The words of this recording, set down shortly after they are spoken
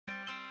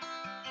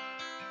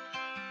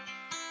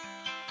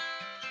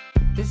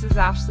This is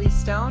Ashley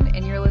Stone,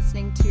 and you're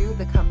listening to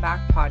the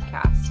Comeback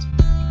Podcast.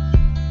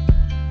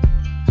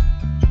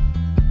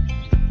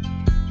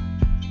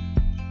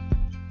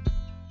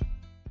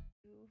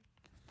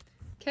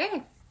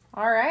 Okay.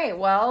 All right.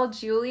 Well,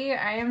 Julie,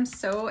 I am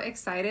so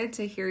excited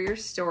to hear your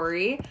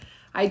story.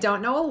 I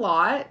don't know a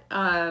lot,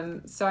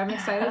 so I'm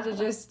excited to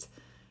just,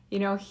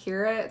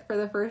 hear it for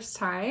the first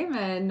time.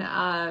 And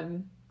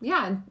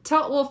let's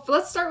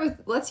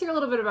hear a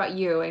little bit about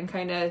you and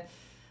kind of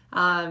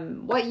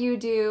what you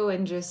do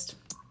and just,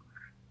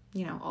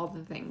 all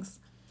the things.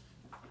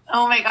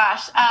 Oh my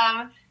gosh.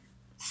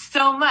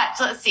 So much.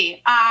 Let's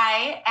see.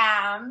 I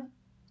am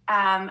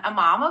a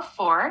mom of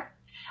 4.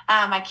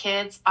 My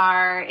kids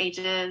are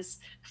ages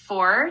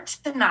 4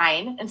 to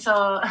 9. And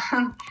so,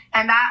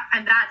 and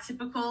that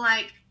typical,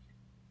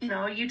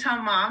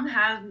 Utah mom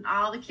has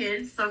all the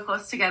kids so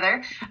close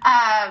together.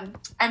 I'm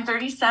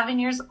 37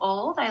 years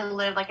old. I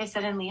live, like I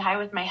said, in Lehigh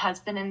with my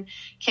husband and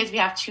kids. We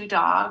have 2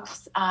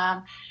 dogs.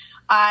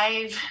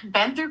 I've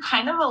been through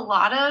kind of a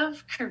lot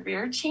of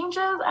career changes.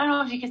 I don't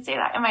know if you could say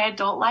that in my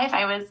adult life.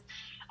 I was,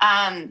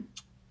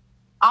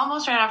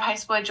 almost right out of high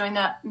school, I joined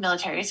the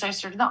military. So I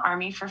served in the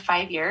Army for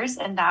 5 years,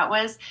 and that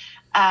was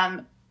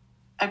a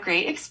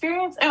great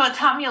experience. It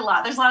taught me a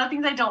lot. There's a lot of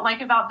things I don't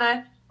like about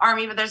the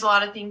Army, but there's a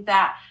lot of things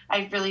that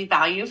I really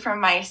value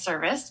from my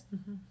service.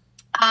 Mm-hmm.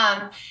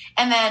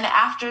 And then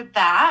after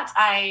that,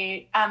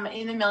 I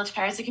in the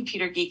military as a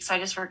computer geek. So I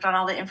just worked on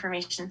all the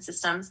information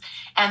systems.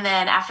 And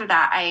then after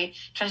that, I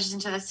transitioned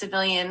into the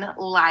civilian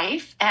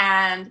life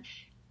and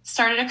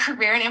started a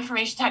career in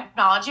information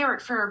technology. I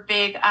worked for a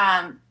big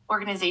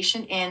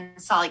organization in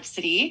Salt Lake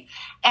City.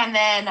 And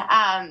then,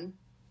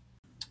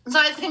 so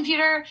I was a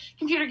computer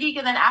geek.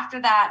 And then after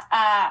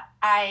that,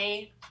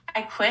 I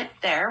quit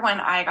there when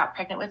I got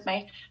pregnant with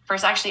my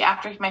first. Actually,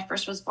 after my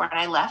first was born,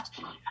 I left.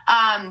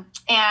 And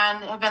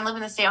I've been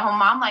living the stay-at-home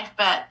mom life,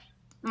 but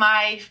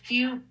my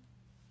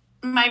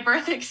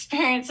birth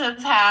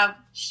experiences have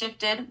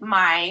shifted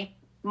my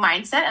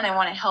mindset, and I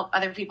want to help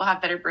other people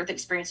have better birth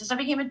experiences. So I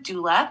became a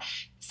doula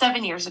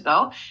 7 years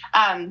ago,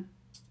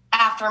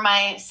 after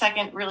my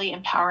second really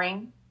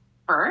empowering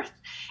birth.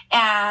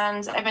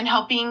 And I've been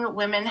helping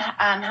women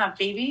have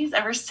babies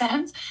ever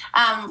since.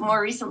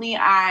 More recently,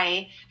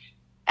 I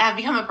have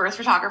become a birth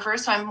photographer.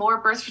 So I'm more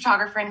birth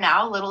photographer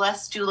now, a little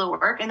less doula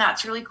work. And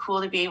that's really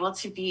cool to be able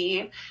to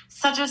be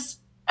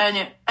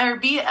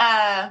be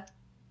a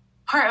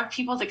part of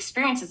people's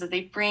experiences as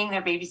they bring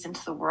their babies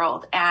into the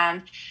world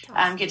and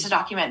get to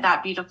document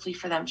that beautifully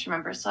for them to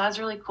remember. So that's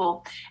really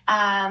cool.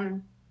 I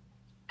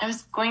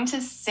was going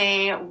to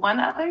say one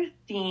other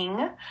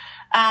thing.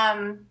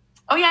 And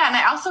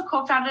I also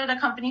co-founded a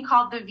company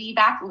called the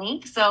VBAC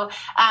Link. So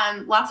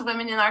lots of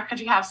women in our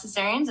country have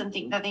cesareans and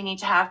think that they need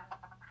to have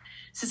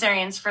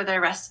cesareans for the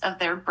rest of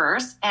their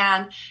births.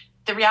 And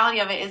the reality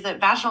of it is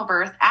that vaginal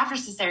birth after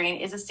cesarean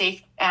is a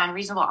safe and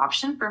reasonable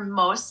option for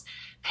most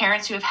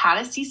parents who have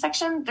had a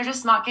C-section. They're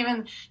just not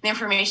given the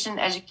information,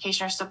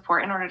 education, or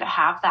support in order to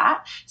have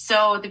that.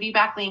 So the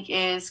VBAC Link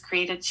is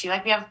created to,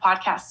 we have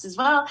podcasts as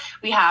well.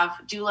 We have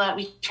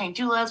we train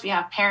doulas, we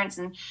have parents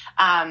and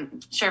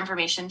share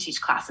information, teach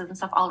classes and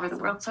stuff all over the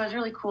world. So it's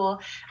really cool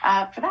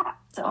for that.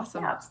 So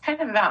awesome. Yeah, it's kind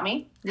of about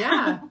me.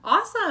 Yeah.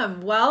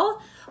 Awesome.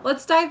 Well,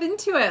 let's dive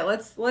into it.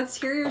 Let's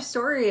hear your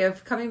story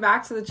of coming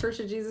back to the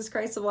Church of Jesus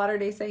Christ of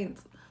Latter-day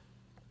Saints.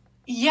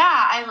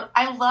 Yeah,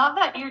 I love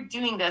that you're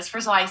doing this.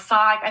 First of all, I saw,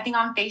 I think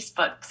on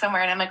Facebook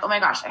somewhere, and I'm like, oh my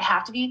gosh, I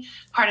have to be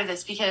part of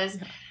this because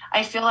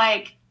I feel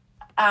like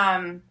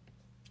right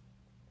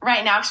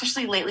now,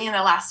 especially lately in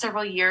the last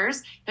several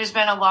years, there's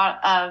been a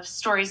lot of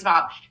stories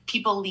about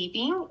people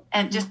leaving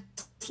and just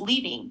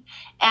leaving.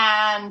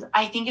 And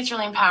I think it's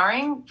really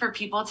empowering for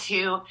people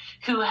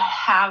who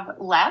have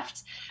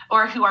left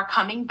or who are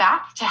coming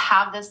back to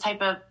have this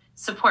type of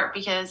support,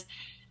 because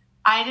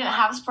I didn't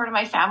have the support of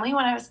my family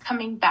when I was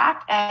coming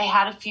back. I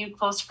had a few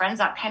close friends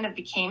that kind of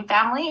became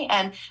family.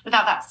 And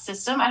without that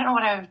system, I don't know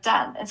what I would have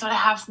done. And so to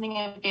have something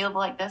available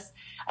like this,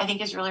 I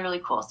think is really, really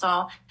cool.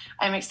 So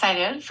I'm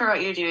excited for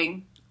what you're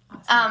doing.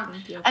 Awesome.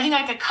 Thank you. I think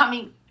a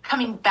coming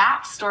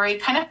back story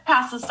kind of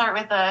has to start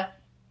with a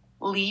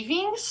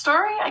leaving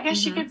story, I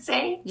guess you could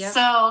say. Yep.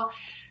 So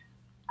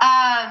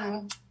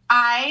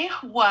I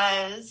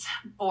was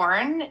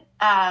born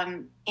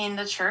in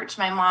the church.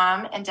 My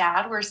mom and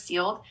dad were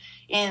sealed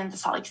in the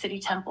Salt Lake City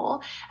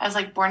temple. I was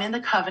born in the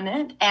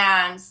covenant,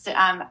 and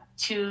I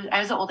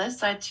was the oldest,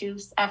 so I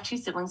have two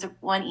siblings,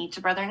 one each,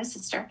 a brother and a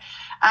sister.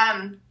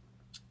 And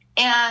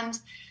I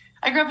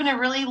grew up in a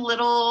really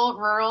little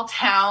rural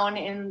town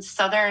in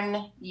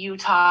southern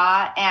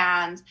Utah,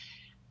 and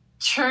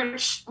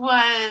church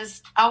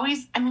was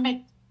always,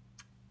 my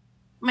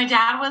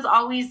dad was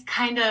always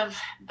kind of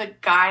the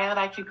guy that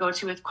I could go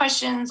to with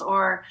questions,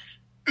 or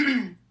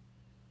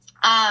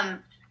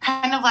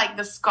kind of like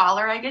the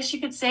scholar, I guess you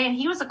could say. And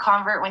he was a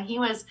convert. When he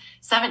was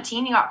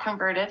 17, he got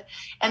converted.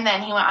 And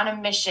then he went on a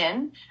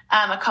mission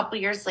a couple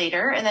years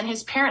later. And then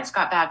his parents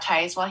got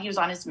baptized while he was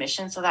on his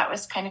mission. So that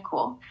was kind of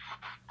cool.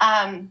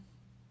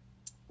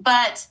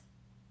 But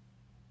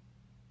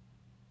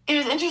it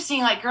was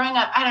interesting, like growing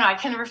up, I don't know, I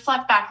can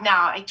reflect back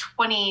now, like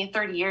 20,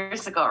 30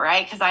 years ago,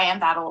 right? Because I am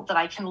that old that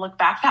I can look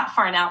back that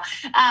far now.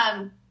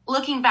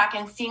 Looking back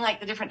and seeing like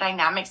the different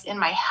dynamics in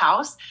my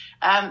house,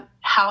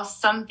 how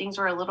some things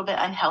were a little bit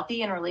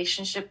unhealthy in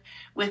relationship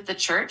with the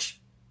church.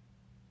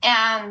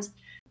 And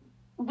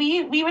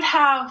we would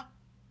have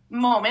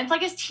moments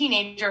like as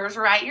teenagers,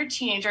 right? You're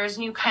teenagers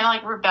and you kind of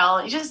like rebel.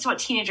 It's just what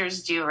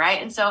teenagers do,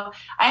 right? And so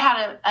I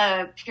had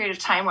a period of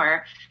time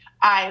where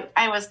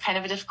I was kind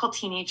of a difficult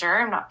teenager.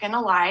 I'm not going to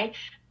lie.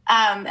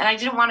 And I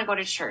didn't want to go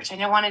to church. I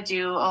didn't want to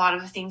do a lot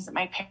of the things that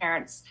my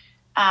parents'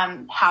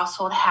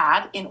 household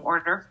had in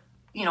order,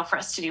 for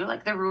us to do,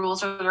 like the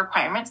rules or the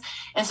requirements.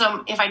 And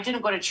so if I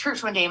didn't go to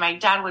church one day, my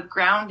dad would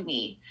ground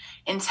me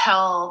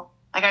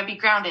I'd be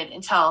grounded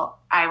until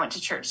I went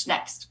to church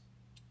next.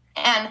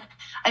 And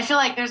I feel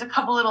like there's a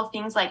couple little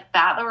things like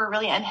that were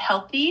really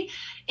unhealthy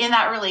in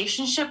that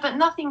relationship, but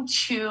nothing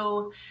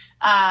too,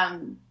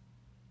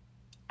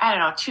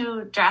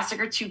 too drastic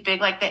or too big,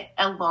 like they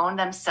alone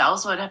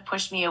themselves would have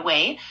pushed me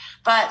away.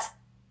 But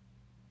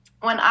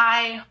when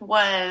I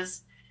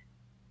was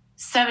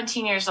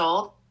 17 years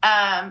old,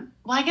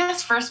 I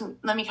guess first,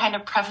 let me kind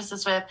of preface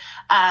this with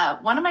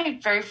one of my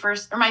very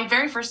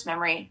first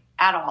memory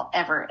at all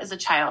ever as a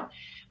child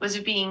was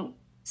of being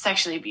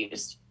sexually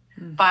abused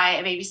by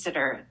a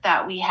babysitter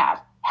that we had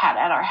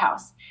at our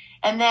house.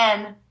 And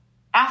then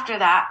after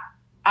that,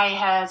 I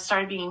had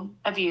started being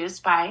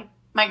abused by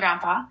my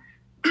grandpa,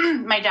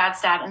 my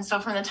dad's dad. And so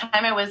from the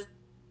time I was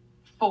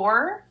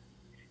 4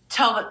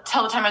 till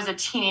the time I was a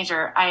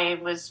teenager, I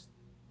was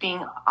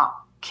being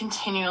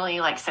continually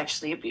like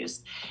sexually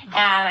abused. And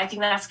I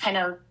think that's kind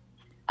of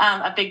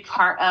a big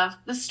part of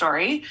the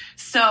story.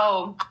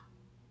 So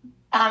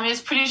it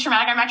was pretty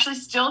traumatic. I'm actually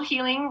still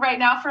healing right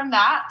now from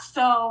that.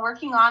 So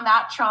working on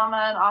that trauma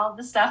and all of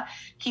the stuff,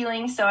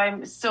 healing. So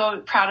I'm so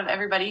proud of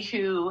everybody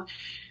who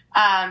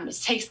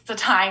takes the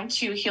time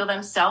to heal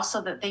themselves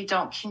so that they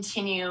don't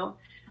continue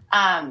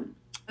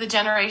the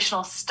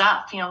generational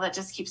stuff, that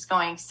just keeps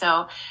going.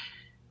 So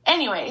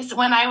anyways,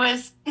 when I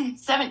was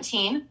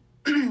 17,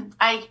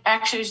 I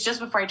actually was just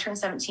before I turned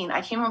 17,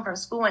 I came home from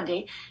school one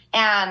day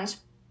and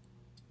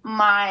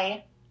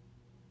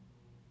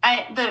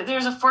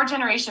there's a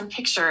 4-generation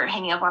picture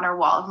hanging up on our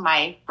wall of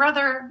my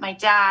brother, my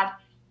dad,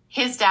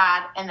 his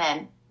dad, and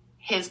then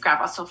his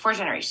grandpa. So 4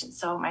 generations.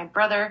 So my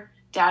brother,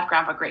 dad,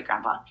 grandpa, great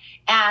grandpa.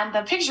 And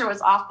the picture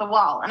was off the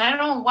wall. And I don't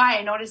know why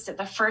I noticed it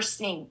the first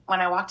thing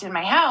when I walked in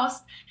my house,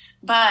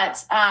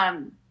 but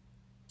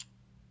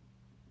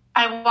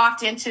I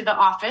walked into the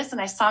office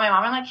and I saw my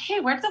mom. I'm like, hey,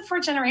 where'd the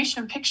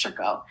 4-generation picture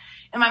go?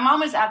 And my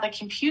mom was at the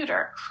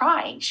computer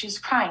crying. She was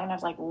crying. And I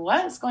was like,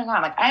 what is going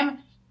on? Like, I'm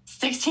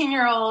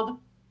 16-year-old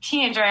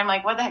teenager. I'm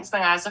like, what the heck's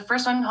going on? I was the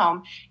first one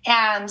home.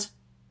 And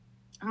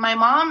my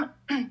mom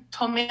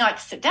told me, like,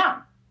 sit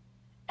down.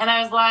 And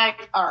I was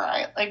like, all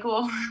right, like,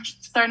 well,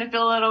 starting to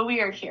feel a little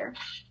weird here.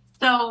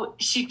 So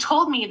she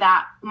told me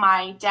that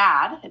my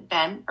dad had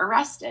been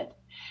arrested.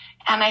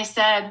 And I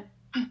said,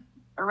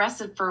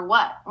 arrested for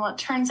what? Well, it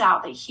turns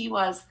out that he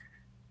was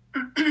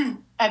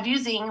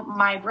abusing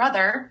my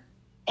brother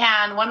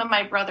and one of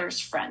my brother's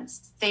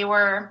friends. They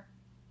were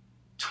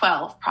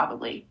 12,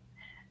 probably,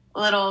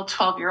 little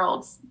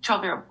 12-year-old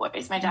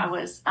boys. My dad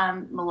was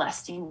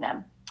molesting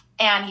them,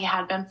 and he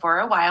had been for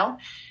a while.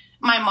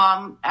 My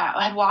mom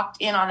had walked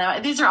in on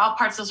them. These are all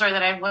parts of the story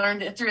that I've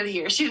learned through the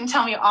years. She didn't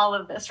tell me all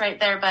of this right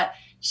there, but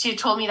she had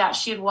told me that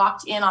she had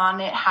walked in on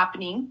it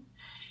happening,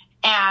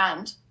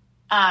 and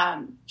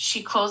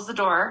she closed the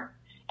door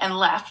and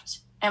left.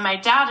 And my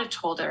dad had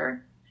told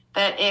her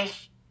that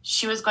if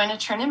she was going to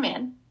turn him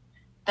in,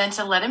 then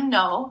to let him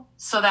know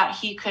so that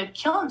he could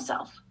kill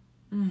himself.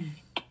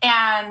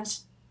 And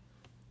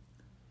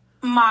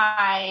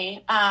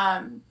my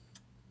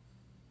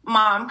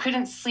mom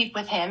couldn't sleep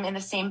with him in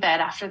the same bed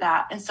after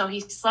that. And so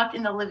he slept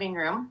in the living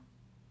room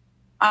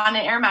on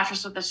an air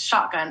mattress with a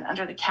shotgun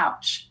under the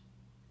couch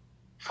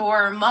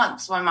for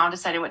months while my mom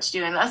decided what to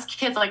do. And us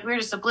kids, like, we were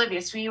just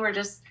oblivious. We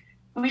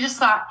just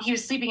thought he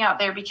was sleeping out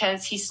there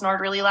because he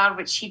snored really loud,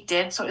 which he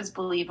did. So it was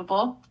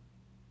believable.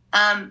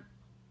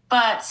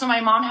 But so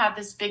my mom had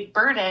this big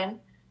burden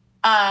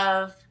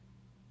of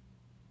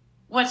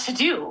what to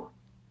do,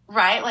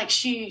 right? Like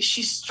she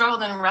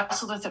struggled and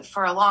wrestled with it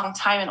for a long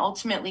time. And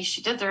ultimately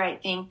she did the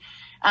right thing.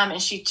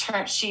 And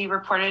she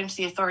reported him to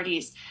the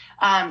authorities.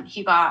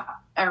 He got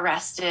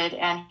arrested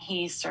and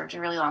he served a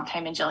really long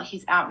time in jail.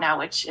 He's out now,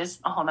 which is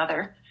a whole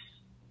nother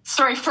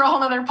story for a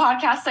whole nother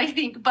podcast, I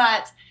think.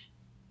 But,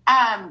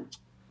 and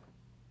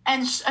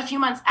a few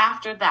months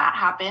after that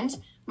happened,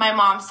 my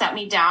mom sat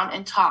me down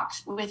and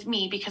talked with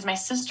me because my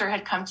sister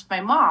had come to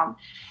my mom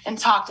and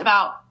talked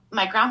about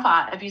my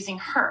grandpa abusing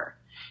her.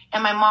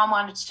 And my mom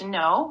wanted to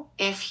know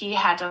if he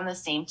had done the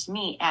same to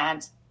me.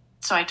 And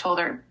so I told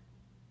her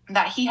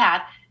that he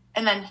had,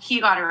 and then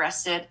he got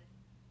arrested,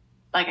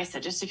 like I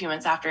said, just a few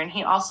months after. And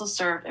he also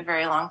served a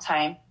very long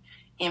time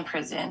in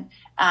prison,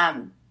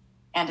 and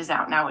is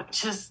out now,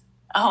 which is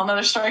a whole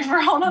nother story for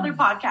a whole nother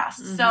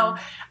podcast. Mm-hmm.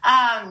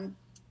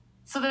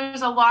 so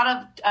there's a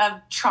lot of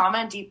trauma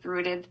and deep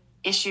rooted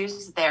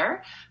issues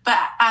there. But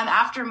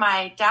after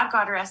my dad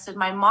got arrested,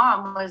 my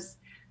mom was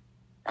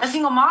a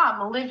single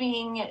mom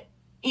living,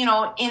 in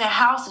a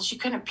house that she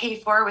couldn't pay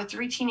for with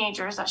 3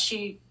 teenagers that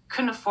she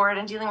couldn't afford,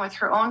 and dealing with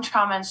her own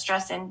trauma and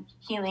stress and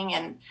healing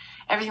and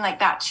everything like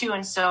that too.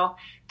 And so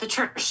the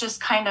church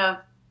just kind of,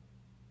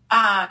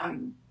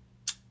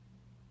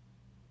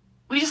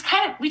 we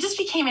just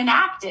became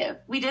inactive.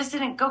 We just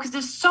didn't go because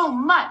there's so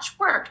much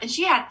work, and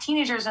she had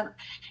teenagers and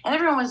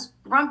everyone was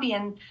grumpy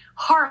and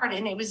hard,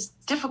 and it was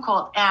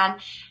difficult. And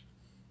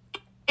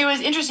it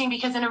was interesting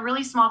because in a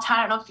really small town,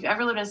 I don't know if you've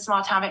ever lived in a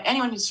small town, but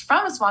anyone who's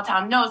from a small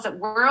town knows that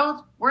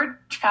word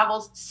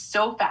travels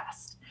so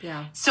fast.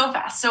 Yeah. So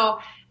fast. So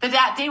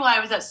that day while I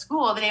was at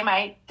school, the day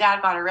my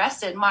dad got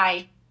arrested,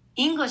 my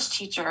English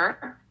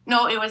teacher,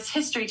 no, it was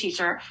history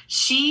teacher.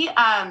 She,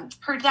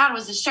 her dad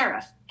was the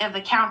sheriff of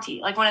the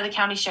county, like one of the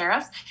county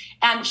sheriffs.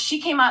 And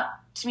she came up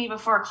to me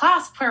before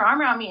class, put her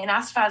arm around me and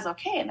asked if I was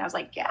okay. And I was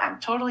like, yeah,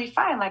 I'm totally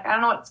fine. Like, I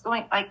don't know what's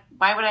going, like,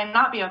 why would I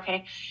not be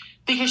okay?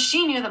 Because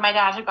she knew that my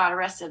dad had got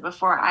arrested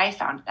before I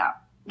found it out,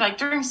 like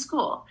during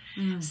school.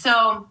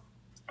 So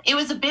it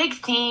was a big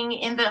thing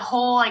in the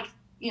whole, like,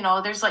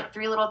 there's like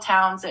 3 little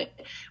towns that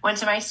went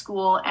to my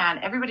school,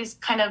 and everybody's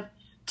kind of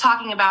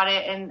talking about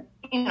it. And,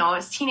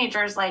 as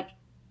teenagers, like,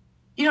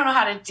 you don't know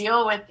how to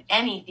deal with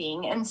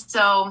anything. And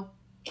so,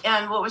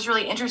 and what was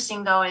really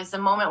interesting though, is the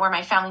moment where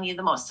my family needed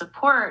the most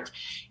support.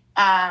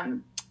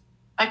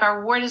 Like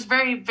our ward is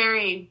very,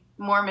 very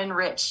Mormon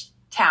rich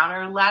town,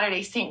 or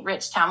Latter-day Saint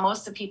rich town.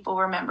 Most of the people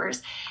were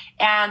members,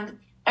 and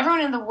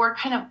everyone in the ward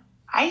kind of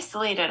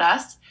isolated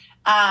us.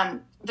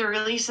 The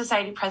Relief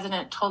Society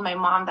president told my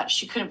mom that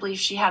she couldn't believe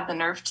she had the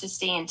nerve to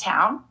stay in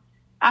town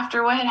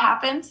after what had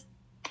happened.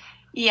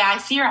 Yeah, I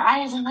see her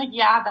eyes. I'm like,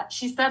 yeah, that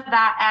she said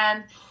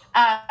that.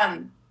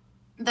 And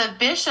the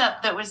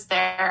bishop that was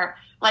there,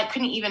 like,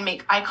 couldn't even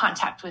make eye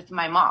contact with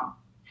my mom.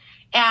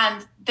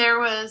 And there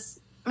was,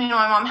 my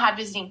mom had a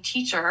visiting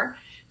teacher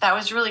that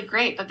was really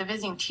great, but the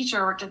visiting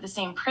teacher worked at the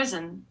same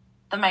prison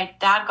that my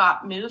dad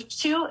got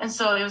moved to. And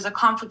so it was a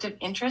conflict of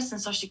interest.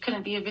 And so she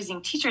couldn't be a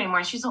visiting teacher anymore.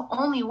 And she's the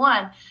only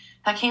one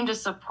that came to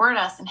support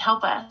us and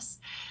help us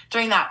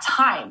during that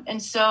time.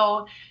 And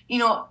so,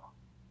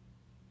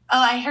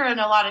 I hear in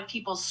a lot of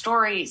people's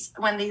stories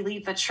when they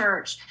leave the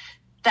church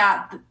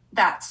that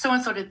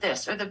so-and-so did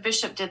this, or the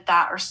bishop did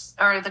that,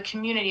 or the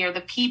community or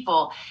the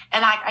people.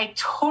 And I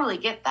totally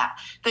get that.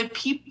 The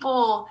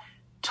people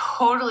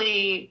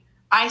totally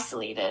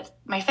isolated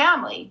my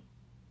family.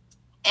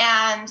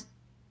 And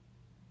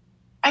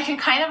I can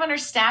kind of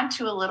understand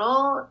to a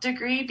little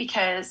degree,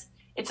 because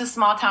it's a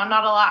small town.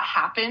 Not a lot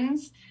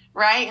happens,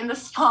 right? In the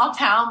small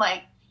town,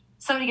 like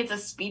somebody gets a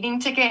speeding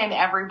ticket and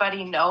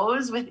everybody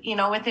knows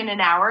within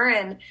an hour.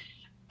 And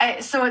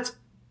so it's,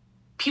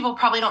 people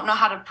probably don't know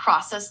how to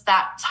process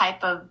that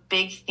type of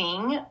big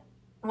thing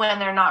when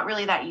they're not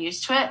really that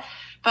used to it.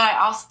 But I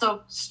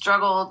also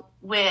struggled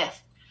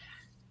with,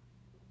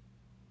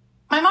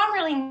 my mom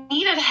really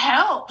needed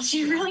help.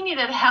 She really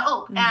needed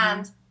help. Mm-hmm.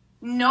 And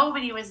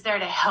nobody was there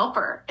to help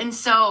her. And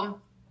so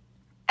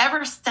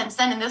ever since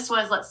then, and this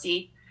was, let's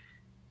see,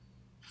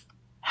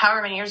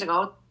 however many years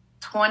ago,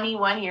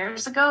 21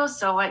 years ago.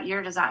 So what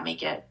year does that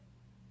make it?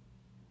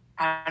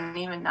 I don't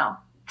even know.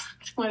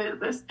 What is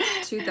this?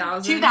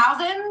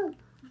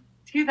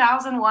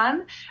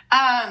 2001.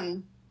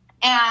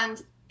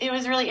 And it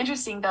was really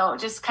interesting though,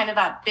 just kind of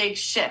that big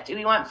shift.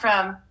 We went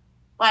from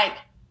like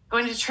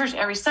going to church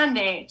every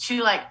Sunday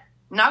to like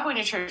not going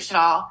to church at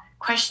all,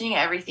 questioning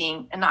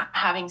everything, and not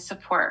having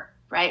support,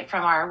 right,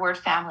 from our word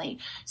family.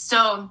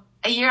 So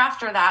a year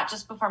after that,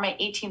 just before my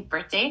 18th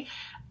birthday,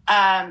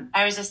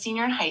 I was a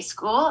senior in high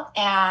school,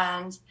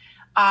 and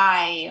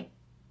I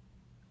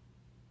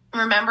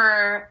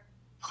remember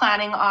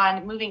planning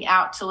on moving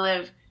out to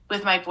live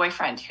with my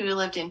boyfriend who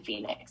lived in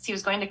Phoenix. He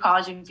was going to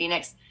college in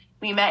Phoenix.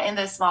 We met in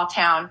this small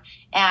town,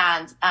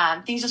 and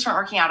things just weren't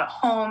working out at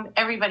home.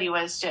 Everybody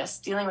was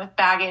just dealing with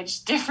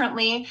baggage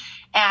differently,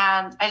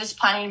 and I just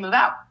planning to move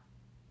out.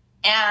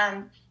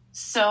 And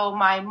so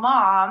my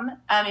mom,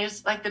 it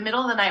was like the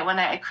middle of the night one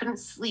night, I couldn't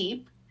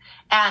sleep.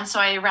 And so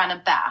I ran a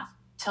bath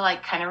to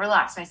like kind of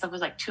relax myself. It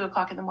was like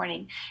 2:00 in the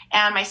morning.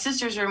 And my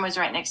sister's room was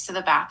right next to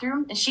the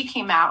bathroom. And she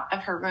came out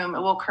of her room.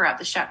 It woke her up.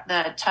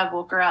 The tub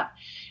woke her up.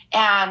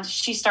 And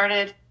she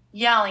started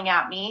yelling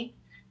at me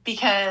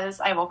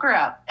because I woke her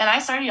up. And I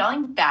started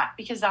yelling back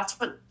because that's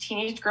what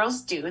teenage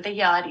girls do. They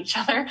yell at each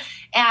other.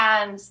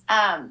 And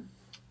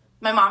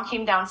my mom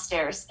came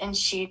downstairs and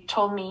she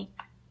told me,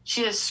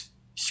 she just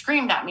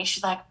screamed at me.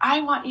 She's like,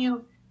 I want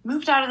you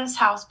moved out of this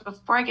house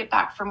before I get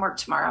back from work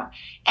tomorrow.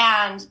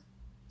 And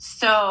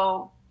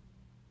so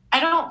I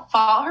don't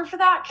fault her for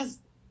that because,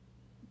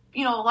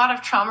 a lot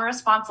of trauma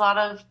response, a lot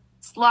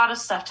of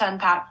stuff to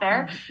unpack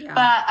there. Yeah.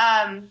 But,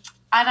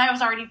 and I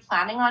was already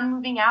planning on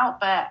moving out,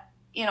 but,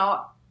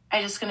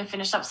 I just going to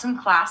finish up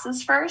some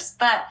classes first.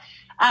 But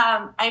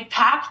I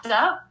packed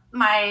up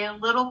my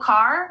little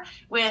car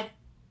with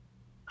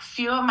a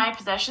few of my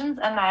possessions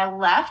and I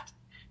left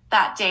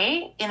that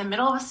day in the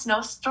middle of a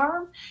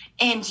snowstorm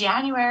in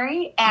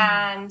January.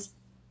 And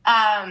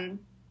I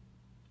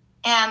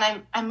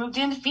moved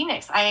into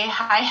Phoenix. I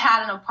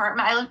had an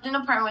apartment. I lived in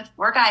an apartment with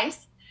 4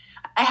 guys.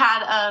 I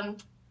had,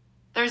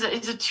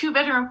 it's a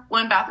 2-bedroom,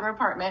 1-bathroom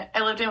apartment.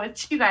 I lived in with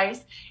 2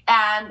 guys,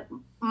 and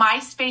my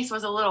space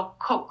was a little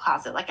coat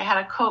closet. Like I had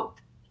a coat,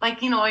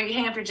 like, you know, you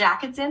hang up your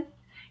jackets in.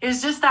 It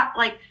was just that,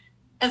 like,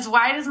 as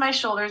wide as my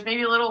shoulders,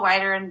 maybe a little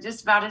wider, and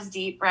just about as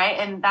deep, right?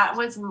 And that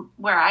was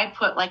where I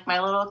put like my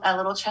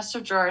little chest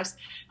of drawers,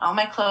 all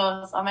my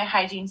clothes, all my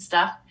hygiene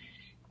stuff.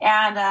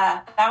 And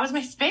that was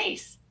my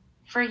space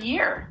for a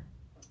year.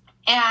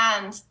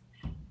 And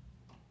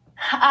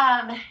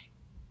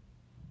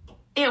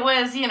it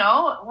was, you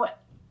know,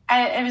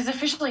 I was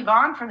officially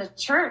gone from the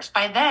church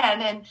by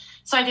then. And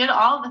so I did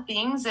all the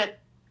things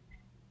that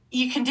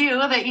you can do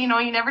that, you know,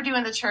 you never do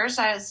in the church.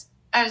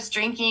 I was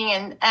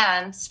drinking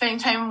and spending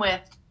time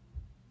with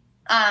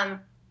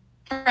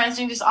friends,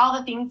 doing just all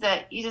the things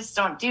that you just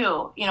don't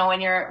do, you know,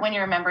 when you're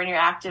a member and you're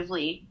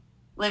actively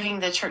living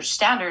the church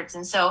standards.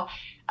 And so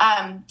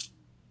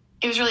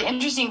it was really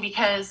interesting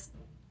because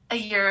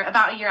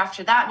about a year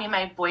after that, me and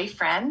my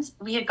boyfriend,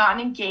 we had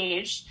gotten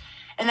engaged,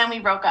 and then we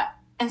broke up.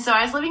 And so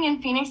I was living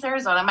in Phoenix,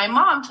 Arizona. My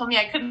mom told me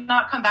I could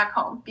not come back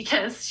home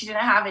because she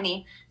didn't have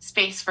any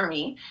space for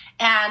me.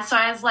 And so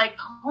I was like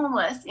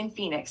homeless in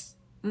Phoenix.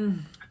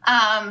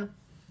 I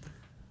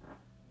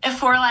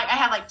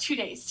had like 2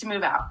 days to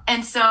move out.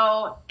 And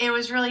so it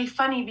was really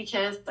funny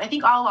because I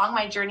think all along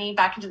my journey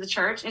back into the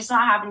church, it's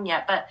not happening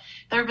yet, but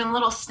there have been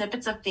little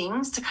snippets of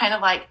things to kind of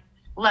like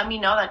let me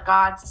know that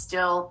God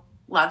still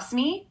loves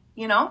me,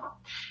 you know?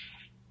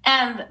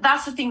 And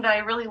that's the thing that I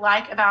really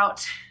like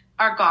about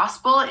our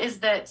gospel,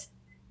 is that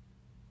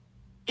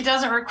it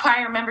doesn't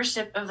require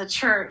membership of the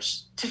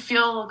church to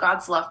feel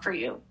God's love for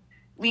you.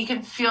 We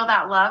can feel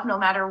that love no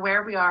matter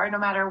where we are, no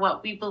matter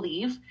what we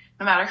believe,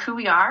 no matter who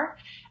we are,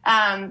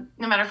 no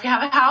matter if we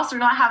have a house or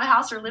not have a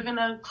house or live in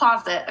a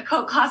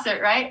coat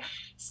closet, right?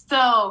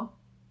 So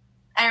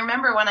I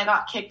remember when I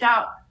got kicked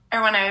out,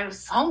 or when I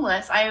was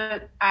homeless,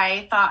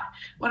 I thought,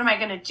 what am I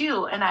going to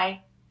do? And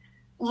I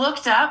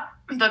looked up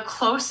the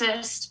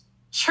closest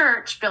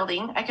church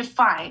building I could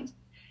find,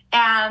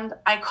 and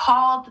I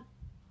called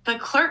the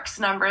clerk's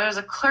number. There's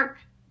a clerk,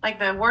 like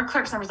the ward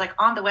clerk's number is like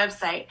on the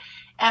website.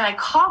 And I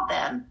called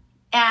them,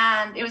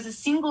 and it was a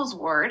singles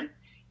ward.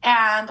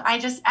 And I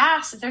just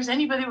asked if there's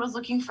anybody that was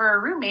looking for a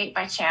roommate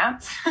by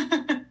chance.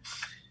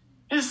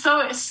 It's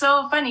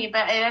so funny,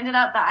 but it ended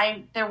up that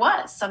there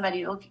was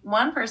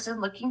one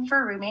person looking for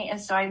a roommate. And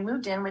so I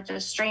moved in with a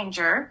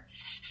stranger,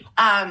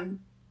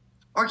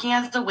 working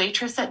as a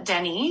waitress at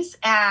Denny's.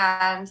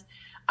 And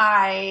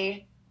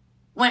I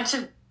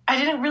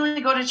didn't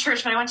really go to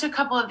church, but I went to a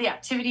couple of the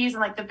activities,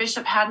 and like the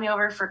bishop had me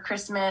over for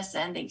Christmas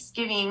and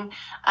Thanksgiving.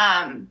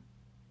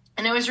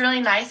 And it was really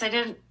nice. I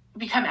didn't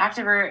become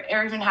active or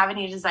even have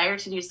any desire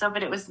to do so,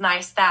 but it was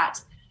nice that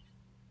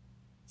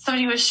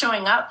somebody was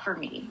showing up for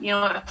me. You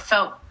know, it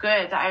felt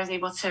good that I was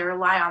able to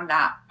rely on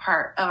that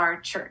part of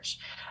our church.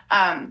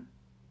 When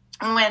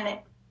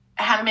I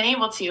hadn't been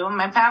able to,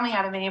 my family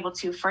hadn't been able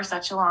to for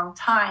such a long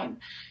time.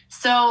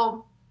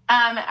 So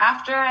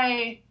after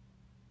I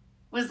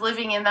was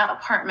living in that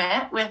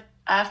apartment with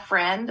a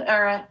friend,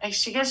 or I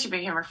guess she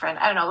became her friend.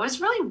 I don't know. It was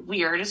really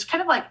weird. It was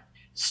kind of like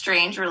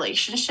strange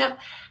relationship.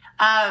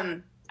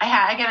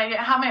 I didn't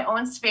have my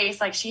own space.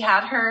 Like she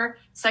had her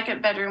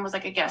second bedroom was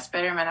like a guest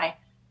bedroom, and I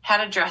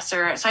had a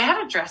dresser. So I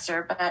had a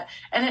dresser,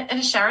 and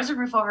a shower is a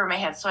roof over my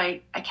head. So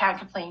I can't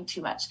complain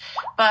too much,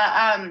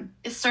 but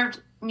it served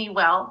me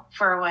well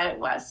for what it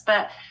was.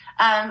 But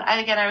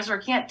I was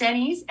working at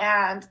Denny's,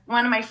 and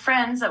one of my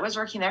friends that was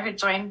working there had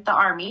joined the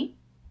Army.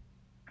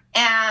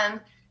 And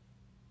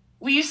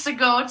we used to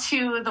go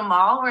to the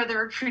mall where the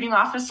recruiting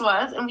office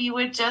was, and we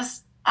would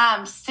just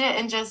sit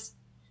and just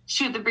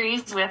shoot the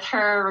breeze with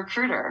her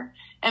recruiter.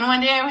 And one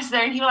day I was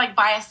there, and he would like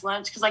buy us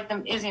lunch because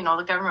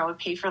the government would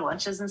pay for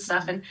lunches and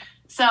stuff. And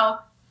so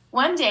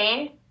one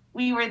day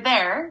we were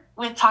there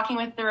talking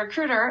with the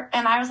recruiter,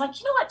 and I was like,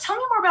 you know what? Tell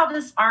me more about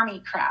this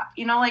Army crap.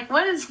 You know, like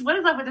what is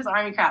up with this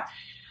Army crap?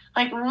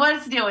 Like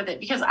what's the deal with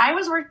it? Because I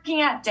was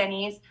working at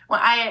Denny's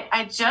when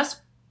I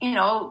just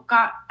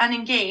got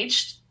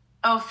unengaged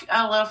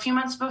a few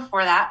months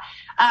before that.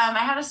 I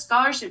had a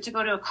scholarship to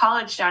go to a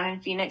college down in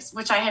Phoenix,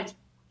 which I had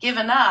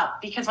given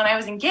up because when I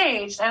was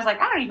engaged, I was like,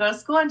 I don't need to go to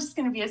school. I'm just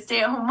going to be a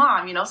stay-at-home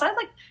mom, So I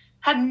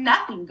had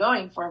nothing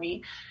going for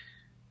me.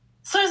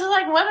 So I was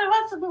like,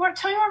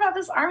 tell me more about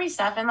this Army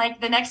stuff. And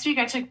like the next week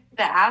I took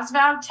the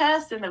ASVAB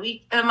test, and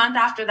the month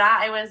after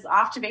that, I was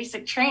off to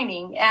basic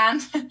training. And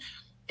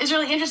it's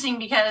really interesting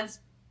because,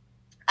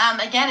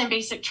 again, in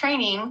basic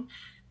training,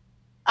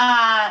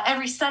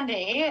 every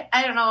Sunday,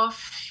 I don't know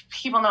if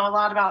people know a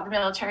lot about the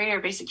military or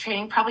basic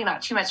training, probably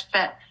not too much,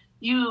 but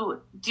you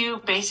do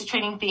basic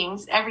training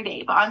things every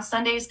day. But on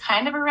Sundays,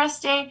 kind of a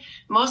rest day,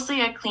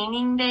 mostly a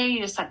cleaning day. You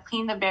just like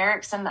clean the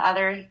barracks and the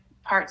other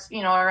parts,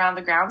 around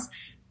the grounds.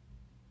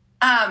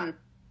 But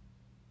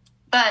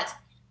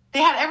they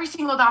had every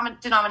single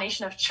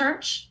denomination of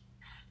church.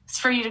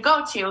 for you to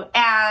go to.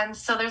 And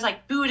so there's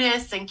like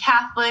Buddhists and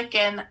Catholic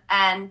and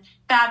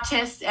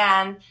Baptists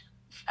and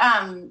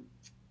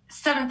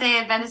Seventh-day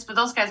Adventists, but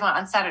those guys went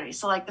on Saturday.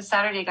 So like the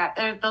Saturday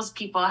guy, those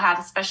people had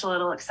a special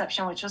little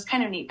exception, which was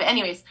kind of neat. But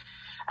anyways,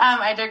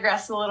 I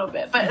digress a little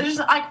bit. But there's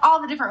like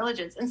all the different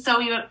religions, and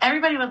so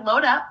everybody would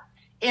load up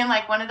in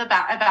like one of the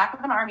back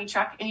of an army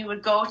truck, and you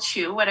would go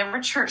to whatever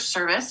church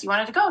service you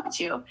wanted to go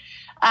to,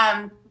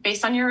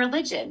 based on your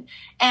religion.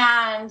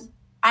 And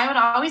I would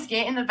always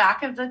get in the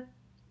back of the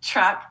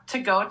truck to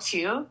go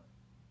to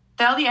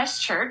the LDS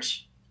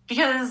church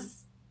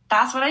because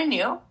that's what I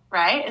knew,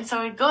 right? And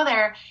so we'd go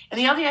there, and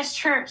the LDS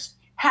church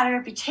had a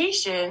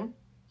reputation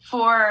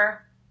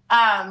for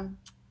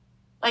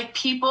like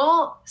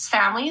people's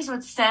families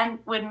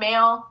would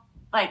mail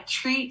like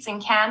treats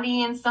and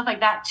candy and stuff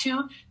like that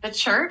to the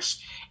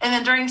church. And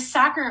then during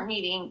sacrament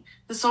meeting,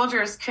 the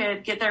soldiers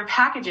could get their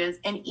packages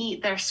and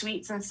eat their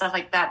sweets and stuff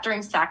like that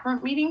during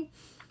sacrament meeting.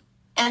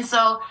 And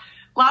so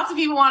lots of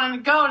people wanted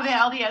to go to the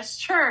LDS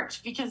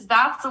church because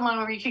that's the one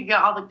where you could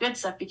get all the good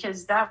stuff,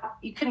 because that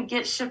you couldn't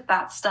get shipped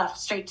that stuff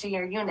straight to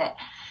your unit.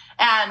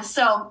 And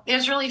so it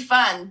was really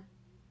fun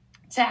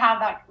to have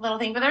that little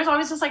thing. But there's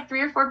always just like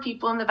 3 or 4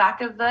 people in the back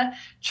of the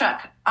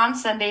truck on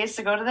Sundays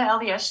to go to the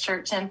LDS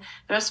church. And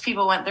those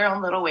people went their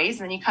own little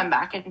ways. And then you come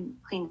back and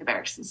clean the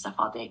barracks and stuff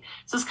all day.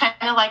 So it's kind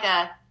of like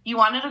you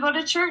wanted to go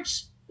to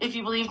church if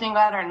you believed in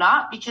God or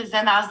not, because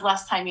then that was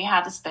less time you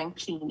had to spend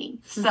cleaning.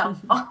 So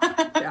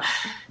it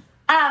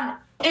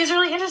was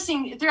really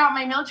interesting throughout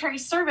my military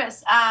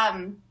service.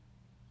 At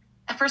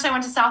first I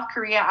went to South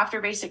Korea after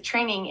basic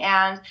training.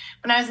 And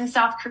when I was in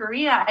South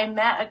Korea, I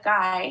met a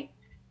guy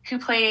who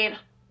played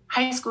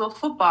high school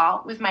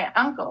football with my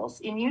uncles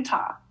in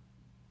Utah.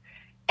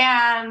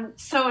 And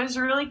so it was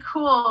really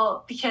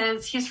cool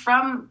because he's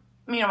from,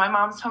 my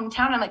mom's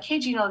hometown. I'm like, hey,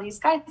 do you know these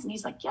guys? And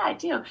he's like, yeah, I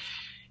do.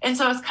 And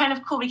so it's kind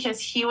of cool because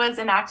he was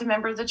an active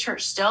member of the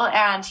church still,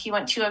 and he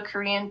went to a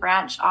Korean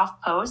branch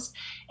off post.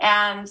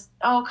 And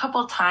a couple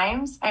of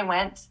times I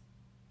went,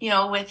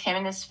 with him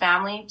and his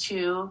family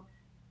to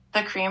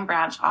the Korean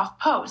branch off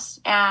post.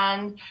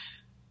 And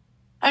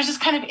it was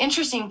just kind of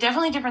interesting,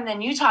 definitely different than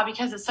Utah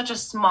because it's such a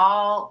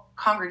small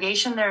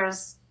congregation.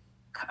 There's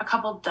a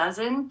couple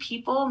dozen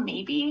people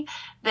maybe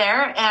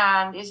there,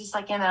 and it's just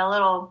like in a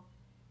little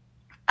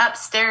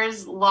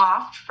upstairs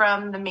loft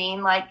from the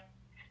main like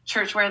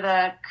church where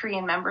the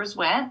Korean members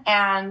went.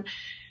 And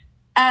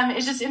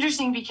it's just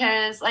interesting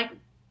because like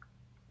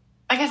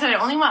I said,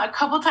 I only went a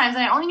couple times,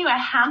 and I only knew a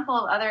handful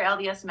of other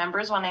LDS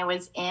members when I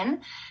was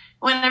in.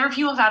 Whenever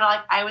people found out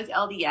like I was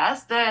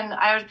LDS, then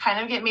I would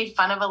kind of get made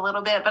fun of a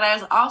little bit. But I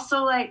was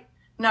also like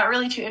not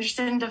really too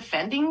interested in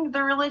defending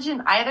the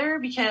religion either,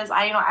 because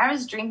I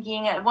was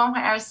drinking. At one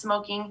point I was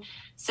smoking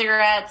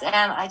cigarettes,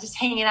 and I just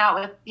hanging out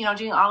with,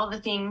 doing all of the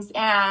things.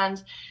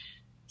 And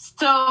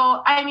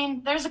so,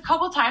 there's a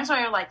couple times where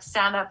I would like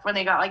stand up when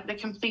they got like the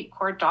complete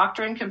core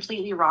doctrine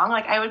completely wrong.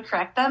 Like I would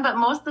correct them, but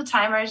most of the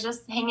time I was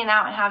just hanging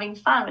out and having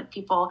fun with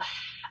people.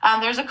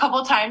 There's a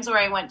couple times where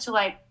I went to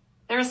like,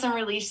 there was some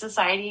Relief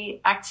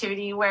Society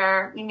activity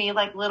where we made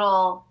like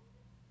little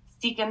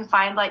seek and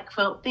find like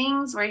quilt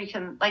things where you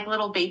can like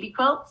little baby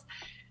quilts.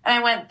 And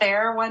I went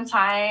there one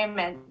time,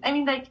 and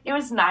it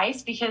was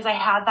nice because I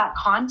had that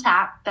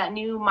contact that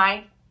knew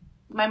my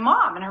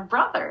mom and her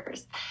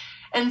brothers.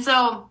 And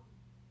so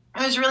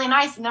it was really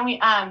nice. And then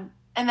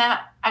and then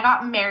I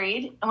got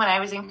married when I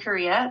was in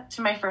Korea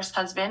to my first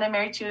husband. I'm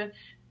married to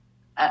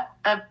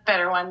a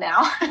better one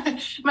now.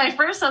 My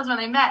first husband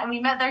we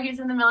met there. He was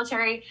in the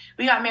military.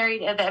 We got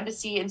married at the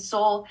embassy in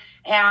Seoul.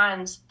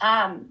 And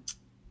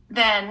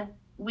then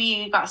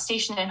we got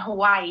stationed in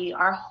Hawaii.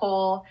 Our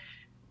whole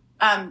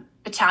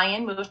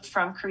battalion moved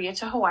from Korea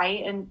to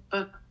Hawaii. And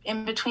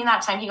in between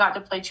that time, he got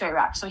deployed to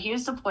Iraq. So he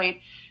was deployed,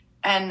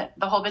 and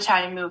the whole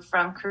battalion moved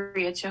from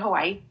Korea to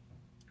Hawaii.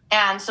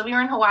 And so we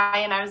were in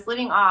Hawaii, and I was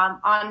living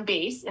on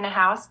base in a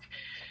house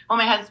while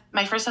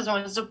my first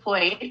husband was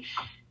deployed.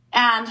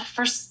 And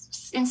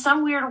in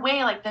some weird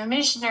way, like the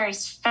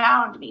missionaries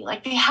found me.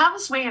 Like they have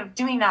this way of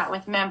doing that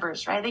with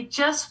members, right? They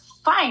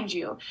just find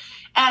you.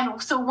 And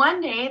so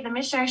one day the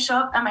missionaries show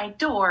up at my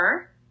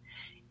door,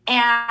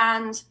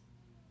 and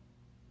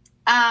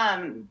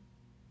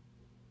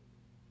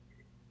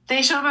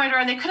they showed up at my door,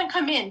 and they couldn't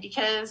come in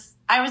because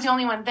I was the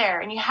only one there.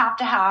 And you have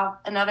to have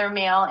another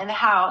male in the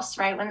house,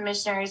 right, when the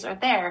missionaries are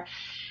there.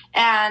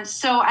 And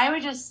so I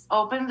would just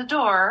open the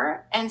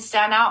door and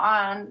stand out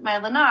on my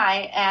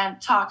lanai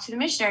and talk to the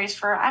missionaries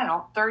for,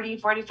 30,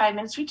 45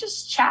 minutes. We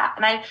just chat.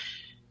 And I'd,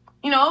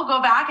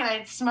 go back and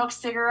I'd smoke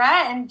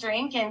cigarette and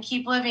drink and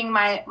keep living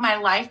my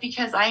life,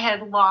 because I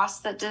had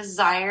lost the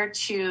desire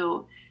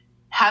to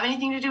have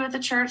anything to do with the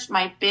church.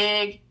 My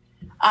big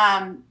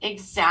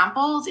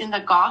examples in the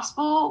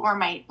gospel were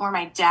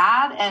my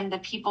dad and the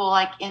people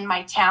like in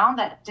my town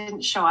that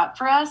didn't show up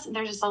for us. And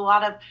there's just a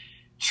lot of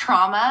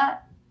trauma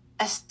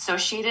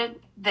associated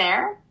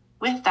there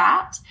with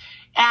that.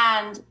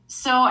 And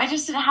so I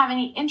just didn't have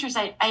any interest.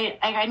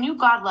 I knew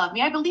God loved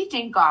me. I believed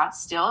in God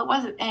still.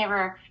 Didn't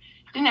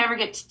ever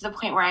get to the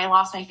point where I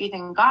lost my faith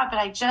in God, but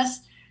I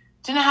just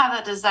didn't have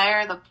the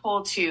desire, the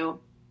pull to,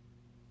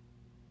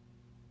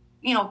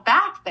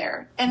 back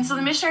there. And so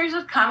the missionaries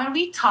would come and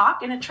we'd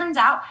talk, and it turns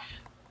out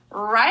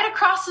right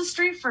across the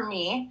street from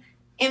me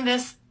in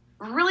this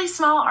really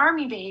small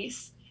army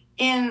base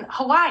in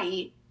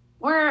Hawaii,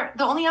 were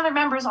the only other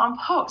members on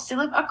post. They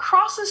live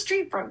across the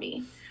street from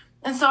me.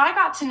 And so I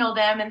got to know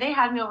them, and they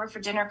had me over for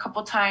dinner a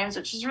couple times,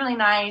 which was really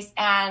nice.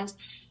 And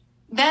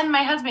then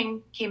my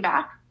husband came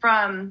back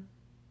from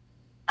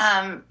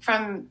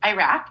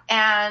Iraq,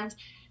 and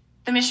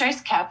the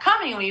missionaries kept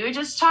coming. We would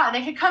just chat.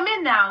 They could come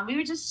in now, and we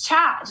would just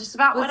chat just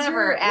about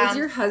whatever. Was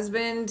your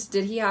husband,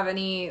 did he have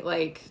any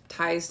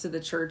ties to the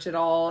church at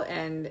all?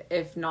 And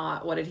if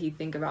not, what did he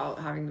think about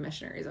having the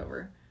missionaries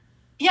over?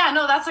 Yeah,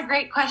 no, that's a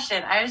great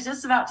question. I was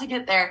just about to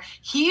get there.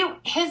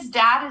 His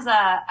dad is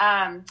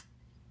a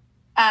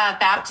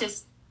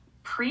Baptist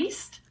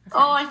priest. Okay.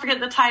 Oh, I forget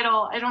the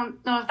title. I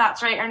don't know if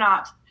that's right or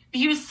not. But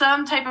he was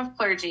some type of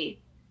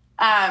clergy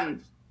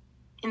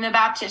in the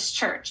Baptist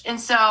church. And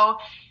so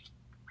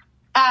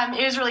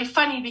it was really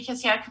funny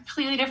because he had a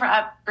completely different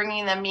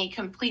upbringing than me,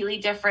 completely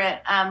different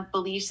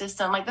belief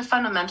system. The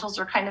fundamentals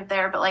were kind of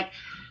there, but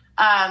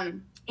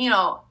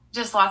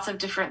just lots of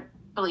different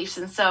beliefs.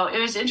 And so it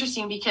was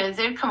interesting because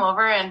they would come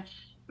over, and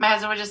my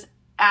husband would just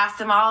ask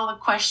them all the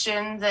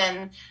questions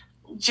and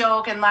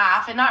joke and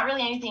laugh, and not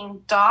really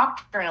anything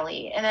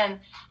doctrinally. And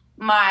then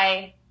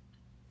my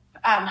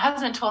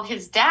husband told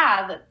his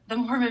dad that the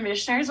Mormon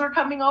missionaries were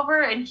coming over,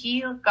 and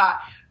he got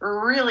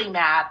really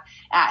mad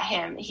at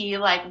him. He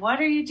what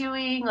are you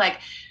doing?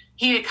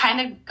 He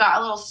kind of got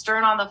a little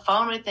stern on the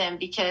phone with him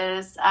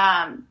because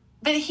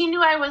but he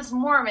knew I was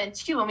Mormon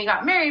too when we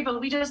got married,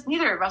 but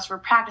neither of us were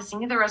practicing.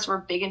 Neither of us were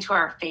big into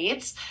our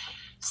faiths.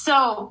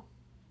 So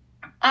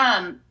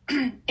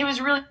it was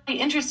really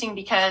interesting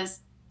because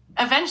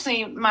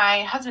eventually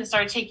my husband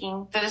started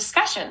taking the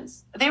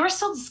discussions. They were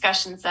still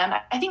discussions then.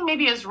 I think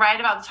maybe it was right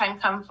about the time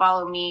Come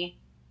Follow Me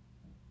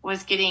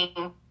was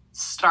getting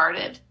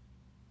started.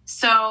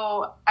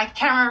 So I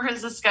can't remember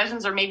his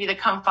discussions or maybe the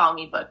Come Follow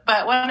Me book,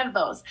 but one of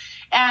those.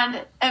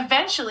 And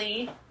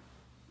eventually,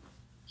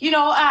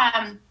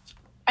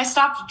 I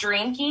stopped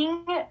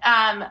drinking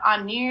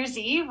on New Year's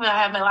Eve.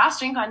 I had my last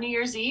drink on New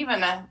Year's Eve,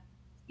 and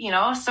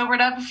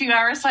sobered up a few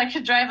hours so I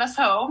could drive us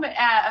home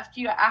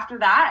after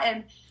that.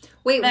 And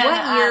wait, then,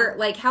 what year?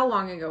 How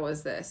long ago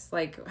was this?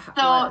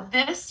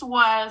 This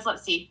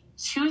was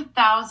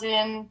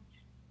 2008.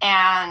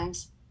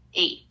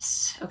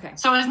 Okay.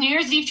 So it was New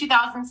Year's Eve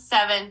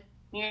 2007.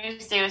 New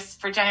Year's Day was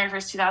for January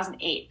 1st,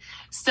 2008.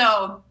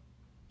 So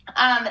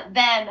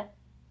then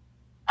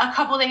a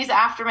couple days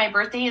after my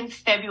birthday in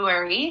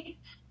February,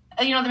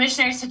 the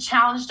missionaries had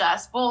challenged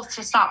us both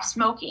to stop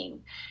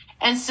smoking.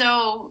 And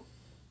so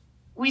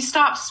we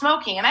stopped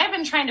smoking. And I've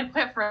been trying to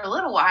quit for a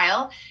little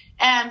while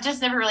and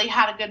just never really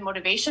had a good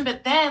motivation.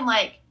 But then,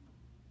 what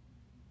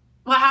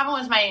happened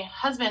was my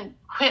husband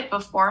quit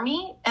before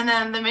me. And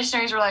then the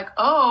missionaries were like,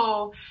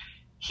 oh,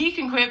 he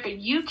can quit, but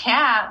you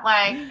can't.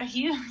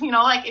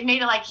 It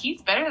made it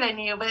he's better than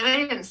you. But they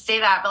didn't say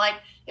that. But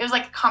it was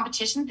a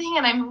competition thing,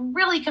 and I'm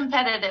really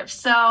competitive.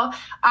 So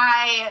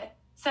I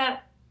said,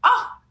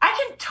 oh,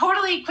 I can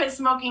totally quit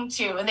smoking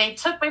too. And they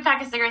took my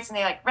pack of cigarettes and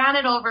they ran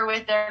it over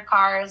with their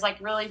cars,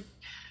 really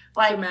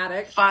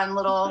dramatic, fun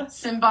little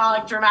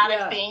symbolic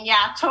dramatic thing.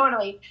 Yeah,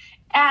 totally.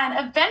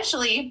 And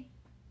eventually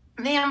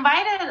they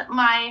invited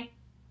my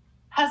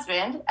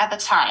husband at the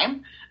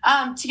time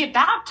to get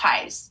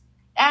baptized.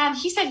 And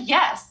he said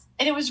yes.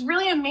 And it was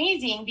really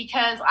amazing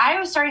because I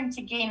was starting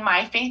to gain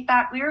my faith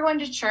back. We were going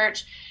to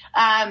church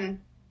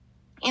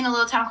in a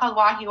little town called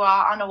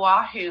Wahiawa on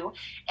Oahu.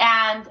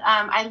 And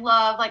I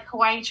love,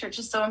 Hawaii church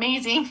is so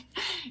amazing.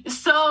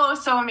 so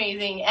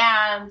amazing.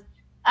 And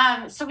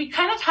so we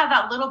kind of had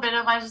that little bit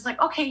of, I was just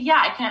okay,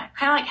 yeah, I can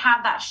kind of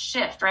have that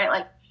shift,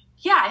 right?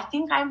 Yeah, I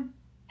think I'm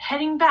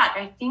heading back.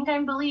 I think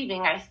I'm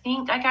believing. I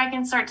think I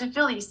can start to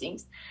feel these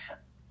things.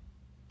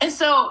 And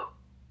so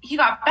he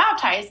got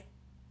baptized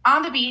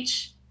on the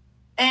beach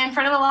in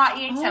front of the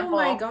La'i temple.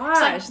 Oh my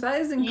gosh, that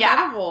is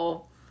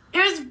incredible.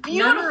 Yeah. It was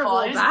beautiful. Memorable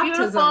it was baptism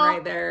beautiful.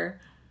 Right there.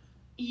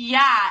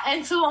 Yeah.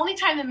 And so the only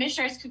time the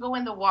missionaries could go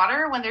in the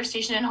water when they're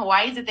stationed in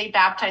Hawaii is that they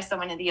baptized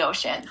someone in the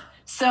ocean.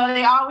 So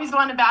they always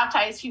want to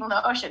baptize people in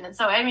the ocean. And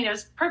so, it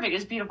was perfect. It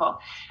was beautiful.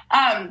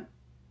 And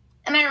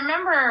I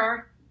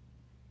remember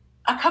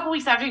a couple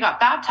weeks after he got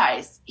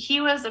baptized, he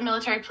was a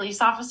military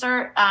police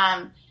officer.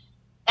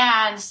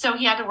 And so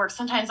he had to work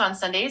sometimes on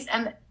Sundays.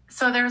 And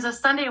so there was a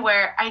Sunday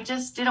where I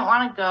just didn't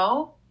want to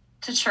go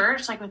to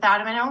church, without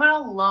him. I didn't go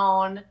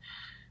alone.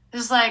 It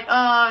was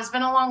it's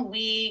been a long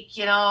week,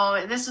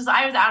 I was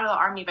out of the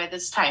Army by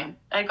this time.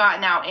 I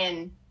got out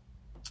in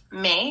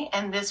May,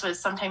 and this was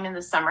sometime in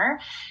the summer.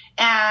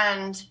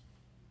 And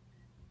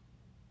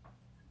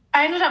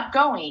I ended up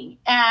going,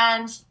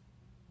 and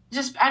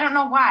I don't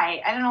know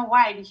why,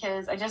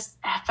 because I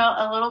felt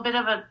a little bit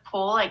of a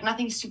pull,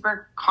 nothing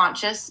super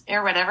conscious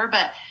or whatever,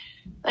 but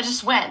I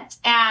just went.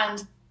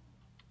 And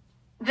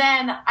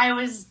then I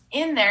was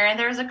in there, and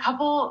there was a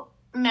couple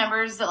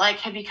members that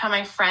had become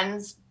my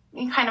friends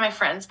kind of my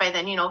friends by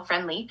then,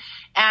 friendly.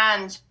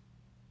 And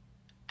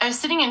I was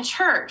sitting in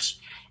church,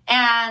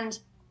 and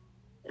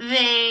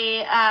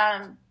it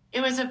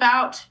was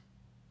about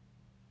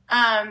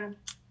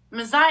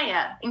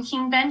Messiah and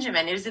King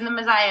Benjamin. It was in the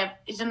Messiah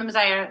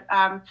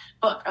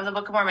book of the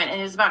Book of Mormon, and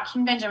it was about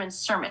King Benjamin's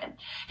sermon.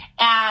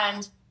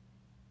 And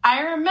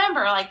I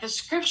remember the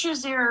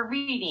scriptures they were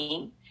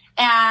reading,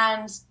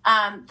 and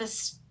the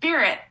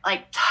Spirit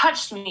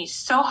touched me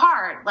so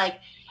hard, and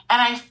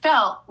I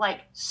felt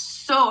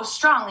so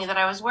strongly that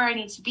I was where I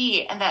need to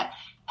be, and that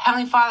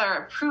Heavenly Father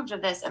approved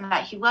of this, and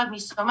that He loved me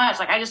so much.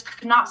 I just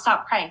could not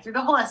stop crying through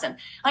the whole lesson.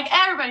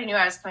 Everybody knew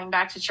I was coming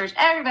back to church.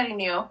 Everybody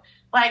knew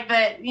that,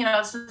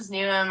 this is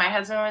new, and my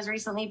husband was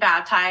recently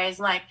baptized.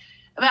 But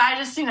I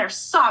just sitting there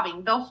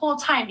sobbing the whole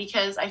time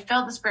because I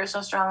felt the Spirit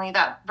so strongly.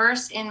 That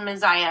verse in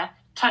Messiah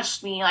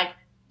touched me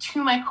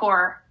to my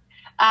core.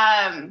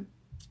 And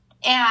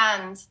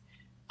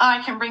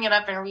I can bring it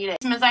up and read it.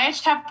 It's Messiah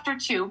chapter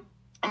 2,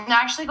 and it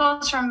actually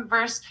goes from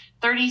verse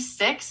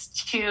 36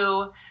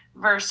 to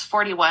verse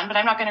 41, but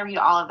I'm not going to read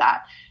all of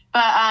that.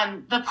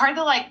 But the part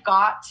that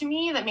got to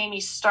me, that made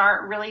me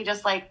start really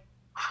just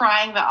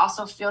crying, but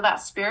also feel that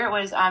Spirit,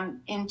 was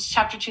in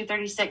chapter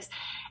 2:36,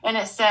 and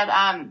it said,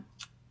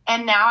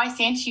 "And now I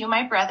say unto you,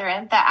 my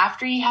brethren, that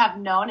after ye have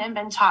known and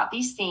been taught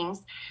these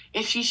things,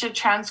 if ye should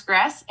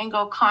transgress and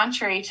go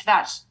contrary to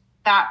that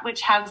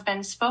which has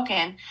been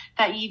spoken,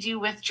 that ye do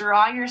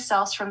withdraw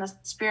yourselves from the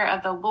Spirit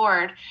of the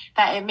Lord,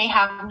 that it may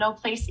have no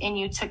place in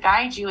you to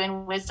guide you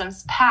in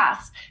wisdom's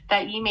paths,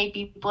 that ye may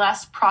be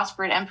blessed,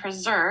 prospered, and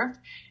preserved.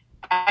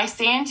 I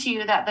say unto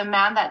you that the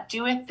man that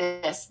doeth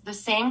this, the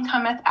same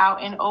cometh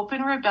out in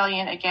open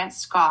rebellion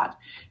against God.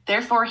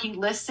 Therefore he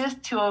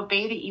listeth to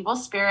obey the evil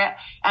spirit,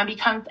 and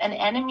becomes an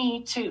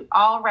enemy to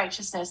all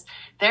righteousness.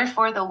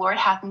 Therefore the Lord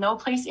hath no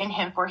place in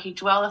him, for he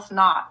dwelleth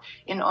not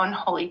in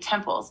unholy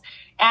temples."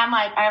 And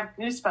I have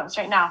goosebumps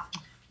right now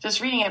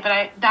just reading it.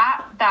 But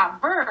that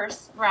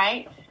verse,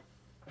 right?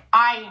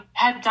 I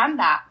had done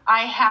that.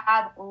 I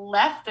had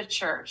left the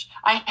church.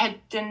 I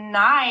had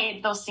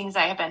denied those things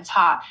I had been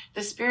taught.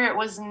 The Spirit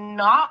was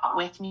not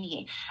with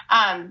me.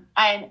 And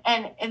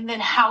then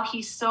how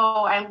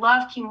I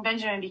love King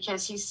Benjamin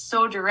because he's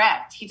so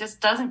direct. He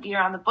just doesn't beat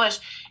around the bush.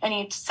 And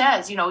he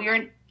says,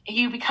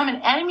 you become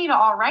an enemy to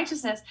all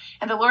righteousness,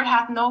 and the Lord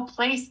hath no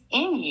place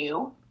in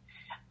you.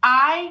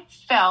 I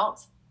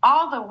felt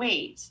all the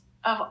weight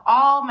of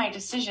all my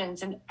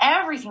decisions and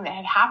everything that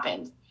had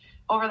happened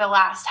over the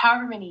last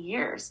however many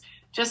years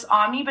just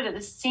on me. But at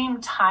the same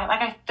time,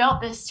 I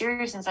felt this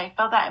seriousness. I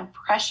felt that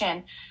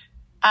impression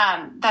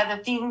that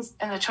the things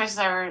and the choices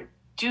I were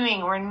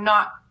doing were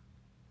not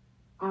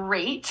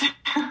great.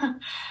 But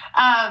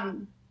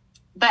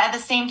at the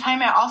same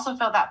time, I also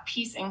felt that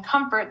peace and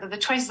comfort that the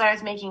choices I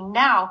was making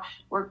now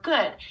were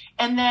good.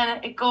 And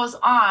then it goes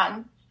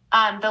on.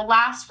 The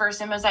last verse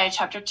in Mosiah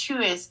chapter 2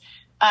 is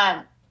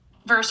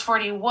verse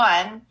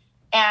 41.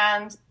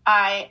 And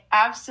I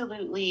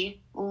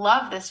absolutely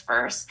love this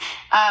verse.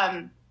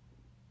 And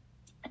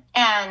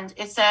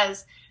it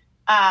says,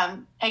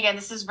 again,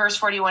 this is verse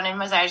 41 in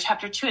Mosiah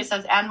chapter 2. It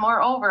says, "And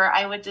moreover,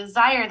 I would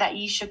desire that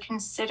ye should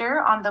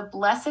consider on the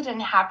blessed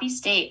and happy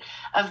state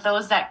of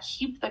those that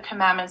keep the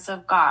commandments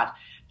of God.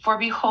 For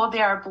behold,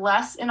 they are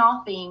blessed in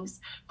all things,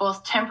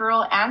 both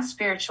temporal and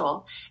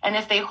spiritual. And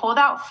if they hold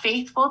out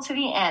faithful to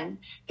the end,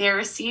 they are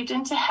received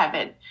into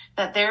heaven,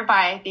 that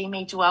thereby they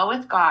may dwell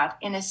with God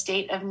in a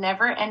state of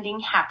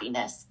never-ending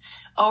happiness.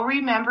 Oh,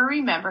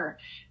 remember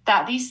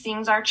that these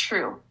things are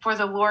true, for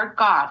the Lord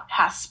God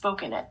hath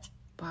spoken it."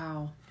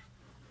 Wow.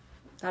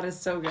 That is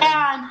so good.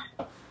 And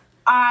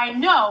I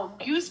know,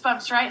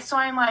 goosebumps, right? So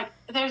I'm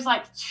there's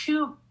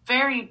two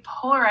very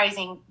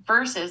polarizing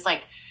verses,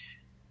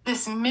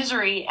 this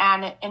misery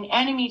and an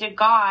enemy to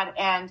God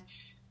and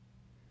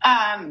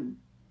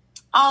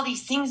all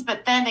these things.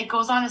 But then it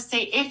goes on to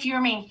say, if you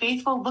remain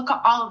faithful, look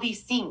at all of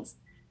these things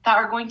that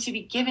are going to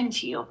be given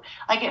to you.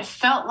 It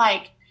felt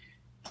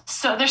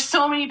so there's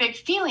so many big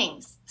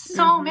feelings,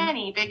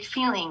 many big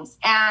feelings.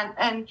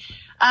 And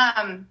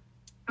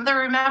the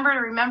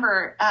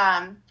remember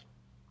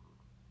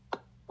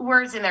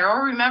words in there,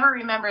 or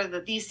remember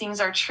that these things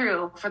are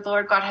true, for the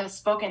Lord God has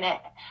spoken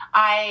it.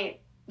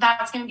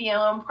 That's going to be a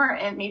little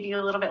important, maybe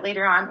a little bit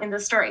later on in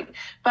the story.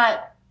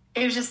 But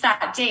it was just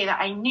that day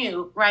that I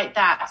knew, right,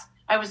 that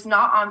I was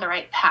not on the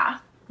right path,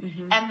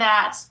 and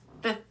that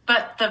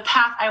the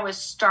path I was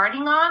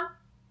starting on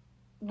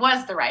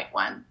was the right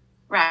one,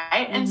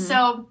 right? And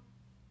so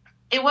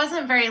it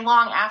wasn't very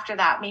long after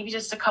that, maybe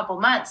just a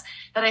couple months,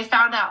 that I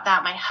found out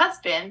that my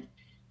husband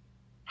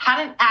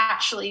hadn't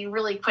actually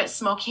really quit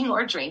smoking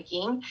or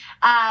drinking,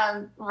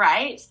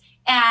 right?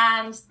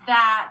 And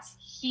that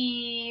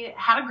he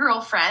had a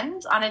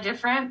girlfriend on a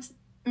different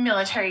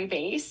military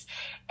base,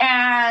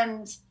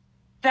 and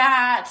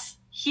that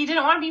he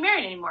didn't want to be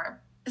married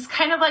anymore. It's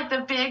kind of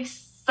the big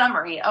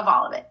summary of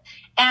all of it.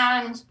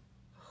 And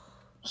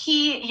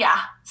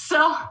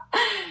so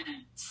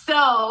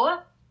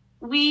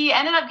we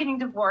ended up getting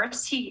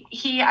divorced.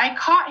 I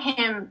caught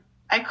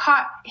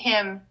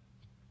him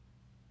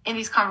in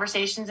these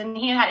conversations, and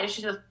he had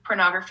issues with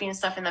pornography and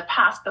stuff in the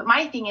past. But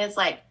my thing is,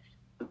 like,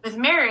 with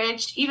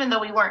marriage, even though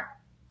we weren't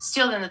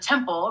sealed in the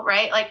temple,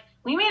 right? Like,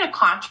 we made a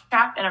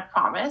contract and a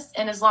promise,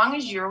 and as long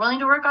as you're willing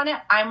to work on it,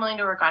 I'm willing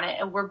to work on it,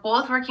 and we're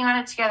both working on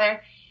it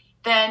together,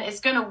 then it's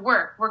going to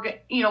work. We're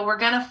going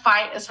to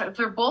fight. If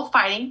we're both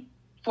fighting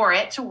for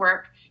it to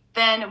work,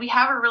 then we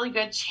have a really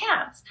good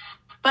chance.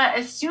 But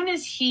as soon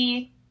as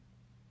he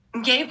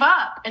gave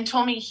up and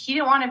told me he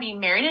didn't want to be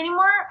married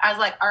anymore, I was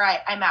like, all right,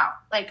 I'm out.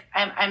 Like,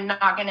 I'm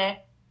not going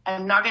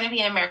to be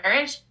in a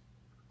marriage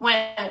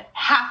when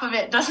half of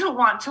it doesn't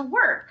want to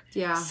work.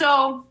 Yeah.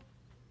 So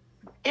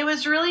it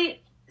was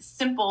really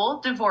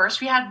simple divorce.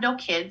 We had no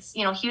kids.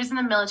 You know, he was in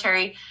the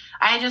military.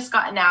 I had just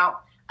gotten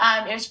out.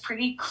 It was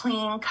pretty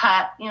clean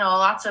cut, you know,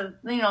 lots of,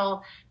 you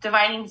know,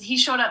 dividing. He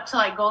showed up to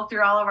like go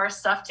through all of our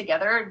stuff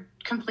together,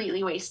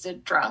 completely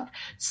wasted, drunk.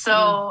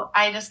 So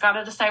I just got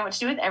to decide what to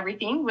do with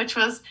everything, which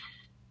was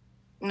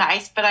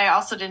nice, but I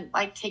also didn't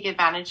like take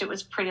advantage. It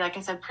was pretty, like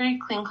I said, pretty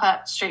clean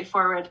cut,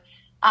 straightforward.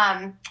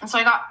 And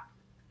so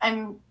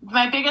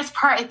my biggest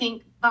part, I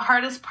think the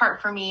hardest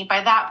part for me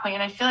by that point,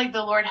 and I feel like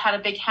the Lord had a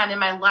big hand in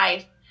my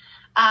life,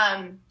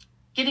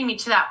 getting me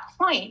to that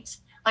point.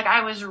 Like,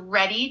 I was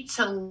ready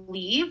to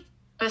leave,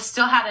 but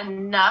still had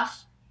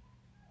enough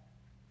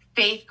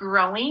faith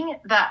growing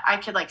that I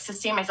could like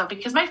sustain myself,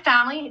 because my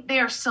family, they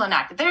are still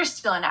inactive. They're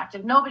still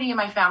inactive. Nobody in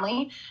my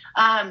family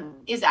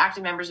is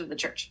active members of the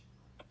church.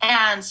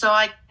 And so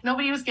like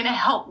nobody was going to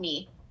help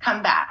me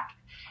come back.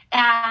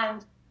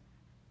 And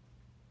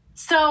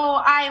so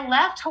I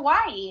left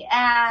Hawaii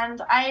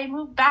and I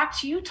moved back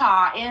to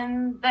Utah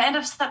in the end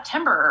of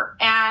September,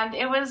 and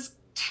it was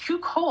too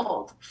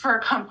cold for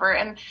comfort.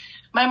 And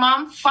my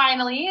mom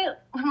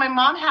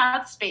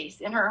had space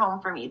in her home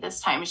for me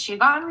this time. She had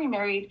gotten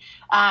remarried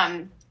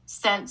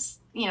since,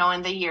 you know,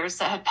 in the years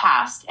that had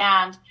passed.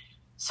 And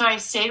so I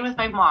stayed with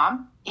my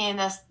mom in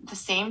the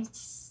same,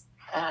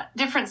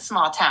 different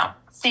small town,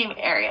 same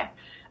area.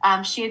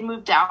 She had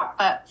moved out,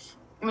 but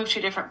moved to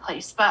a different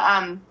place.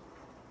 But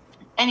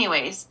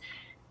anyways,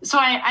 so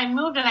I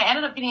moved and I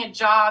ended up getting a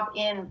job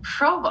in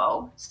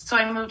Provo. So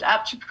I moved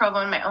up to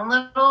Provo in my own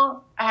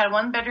I had a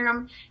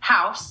 1-bedroom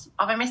house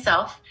all by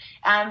myself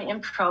in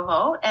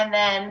Provo. And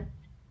then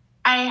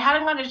I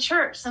hadn't gone to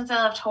church since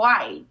I left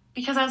Hawaii,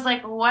 because I was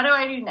like, what do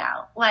I do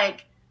now?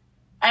 Like,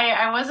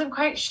 I wasn't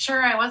quite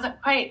sure. I wasn't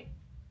quite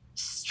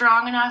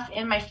strong enough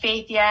in my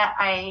faith yet.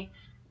 I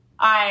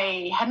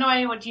had no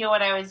idea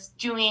what I was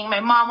doing.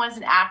 My mom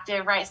wasn't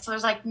active, right? So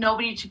there's like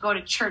nobody to go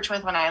to church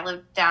with when I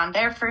lived down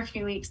there for a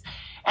few weeks.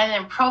 And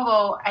in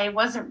Provo, I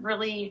wasn't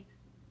really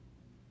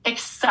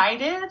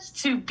excited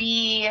to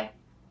be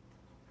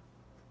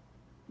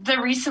the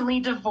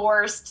recently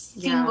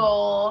divorced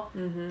single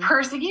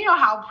person. You know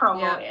how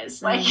Provo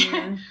is. Like,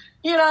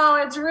 you know,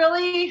 it's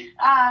really,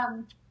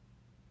 oh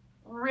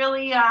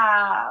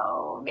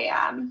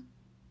man.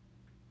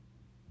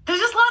 There's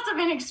just lots of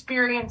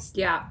inexperienced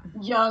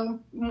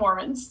young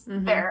Mormons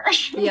there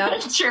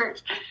in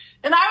church.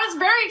 And I was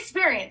very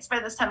experienced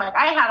by this time. Like,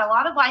 I had a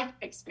lot of life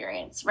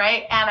experience,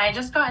 right? And I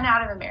just gotten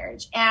out of a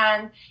marriage.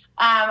 And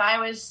I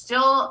was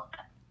still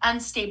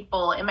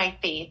unstable in my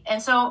faith.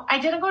 And so I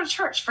didn't go to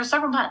church for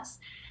several months.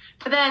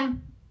 But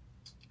then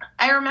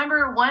I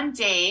remember one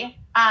day,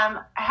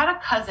 I had a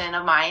cousin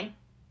of mine,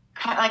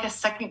 kind of like a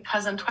second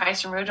cousin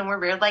twice removed, and we're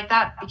weird like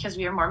that because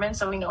we are Mormon,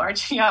 so we know our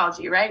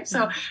genealogy, right?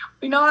 So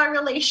we know our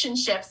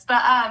relationships.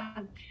 But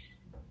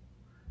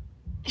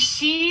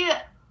she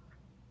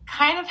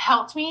kind of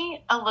helped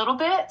me a little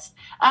bit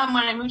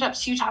when I moved up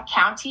to Utah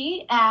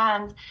County.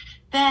 And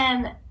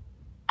then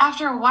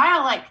after a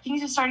while, like,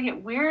 things just started to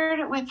get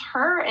weird with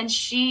her, and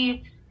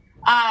she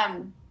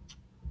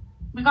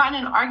we got in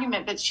an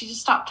argument, but she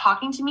just stopped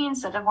talking to me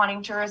instead of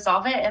wanting to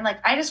resolve it. And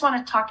like, I just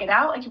want to talk it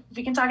out. Like, if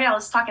we can talk it out,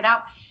 let's talk it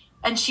out.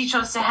 And she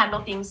chose to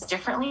handle things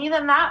differently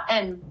than that.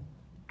 And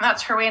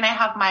that's her way, and I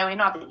have my way.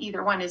 Not that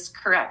either one is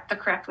the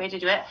correct way to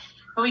do it.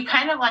 But we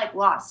kind of like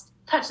lost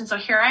touch. And so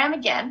here I am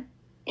again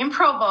in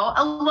Provo,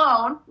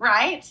 alone,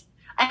 right?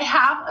 I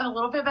have a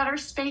little bit better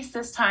space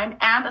this time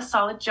and a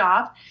solid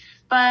job,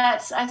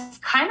 but I was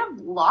kind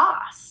of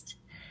lost.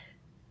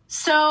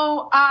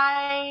 So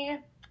I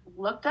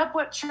looked up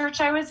what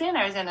church I was in.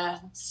 I was in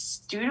a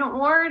student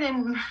ward,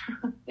 and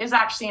it was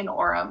actually in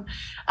Orem.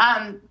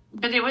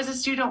 But it was a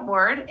student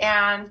ward.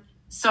 And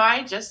so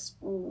I just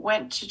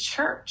went to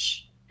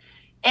church.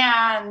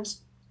 And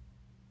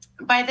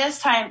by this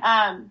time,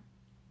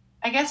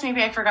 I guess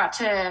maybe I forgot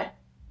to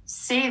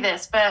say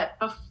this, but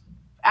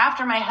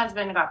after my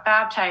husband got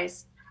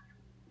baptized,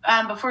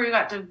 before we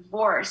got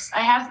divorced,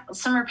 I had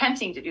some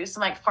repenting to do,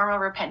 some like formal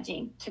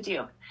repenting to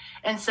do.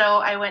 And so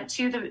I went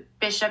to the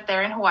bishop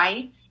there in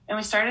Hawaii, and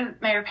we started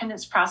my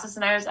repentance process.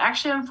 And I was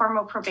actually on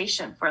formal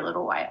probation for a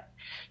little while.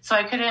 So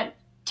I couldn't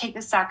take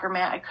the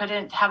sacrament. I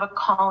couldn't have a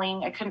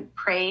calling. I couldn't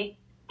pray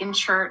in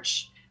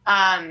church,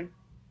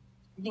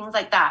 things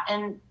like that.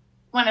 And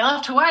when I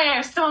left Hawaii, I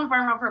was still on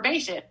formal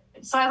probation.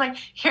 So I was like,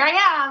 here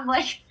I am,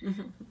 like,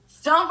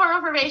 still on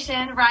formal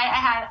probation,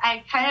 right?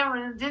 I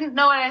kind of didn't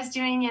know what I was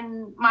doing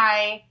in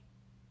my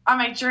on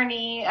my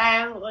journey,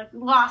 I was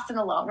lost and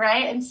alone,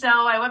 right? And so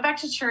I went back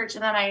to church,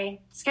 and then I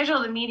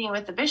scheduled a meeting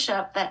with the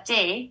bishop that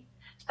day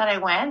that I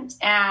went,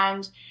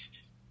 and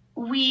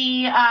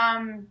we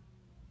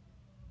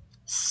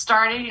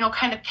started,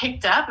 kind of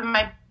picked up, and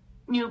my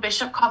new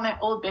bishop called my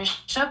old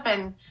bishop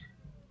and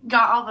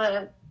got all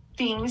the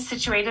things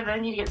situated that I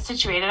need to get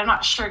situated. I'm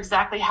not sure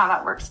exactly how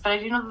that works, but I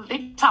do know that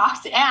they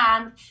talked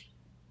and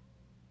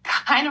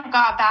kind of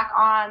got back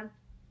on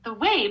the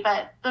way.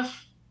 But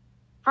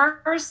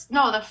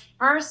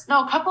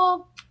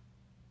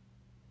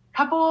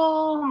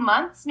couple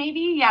months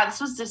maybe. Yeah, this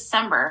was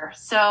December.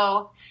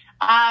 So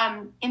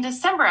in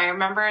December, I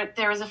remember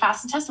there was a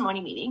fast and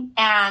testimony meeting,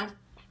 and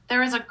there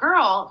was a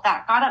girl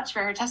that got up to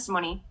share her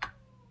testimony,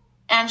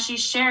 and she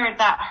shared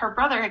that her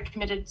brother had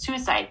committed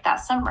suicide that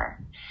summer.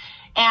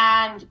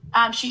 And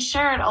she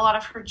shared a lot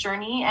of her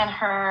journey and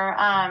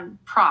her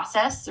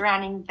process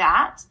surrounding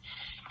that.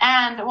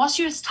 And while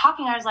she was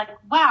talking, I was like,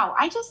 wow,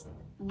 I just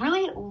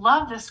really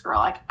love this girl.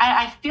 Like,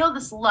 I feel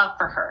this love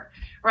for her,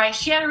 right?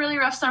 She had a really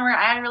rough summer.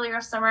 I had a really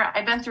rough summer.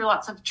 I've been through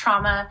lots of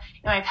trauma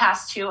in my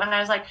past too. And I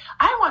was like,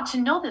 I want to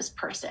know this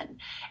person.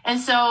 And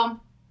so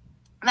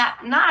that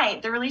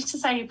night, the Relief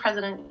Society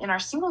president in our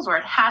singles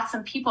ward had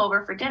some people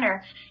over for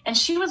dinner. And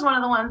she was one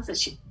of the ones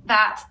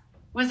that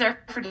was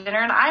there for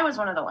dinner. And I was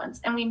one of the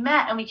ones. And we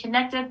met and we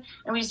connected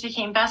and we just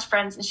became best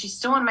friends. And she's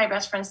still one of my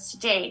best friends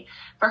today.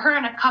 For her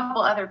and a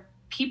couple other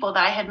people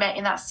that I had met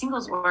in that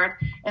singles ward,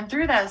 and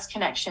through those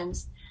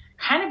connections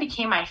kind of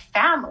became my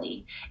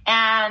family,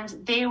 and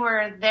they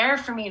were there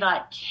for me to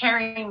like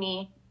carry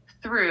me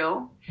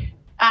through.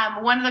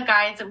 One of the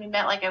guys that we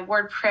met like at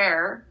ward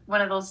prayer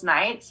one of those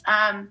nights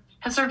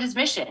has served his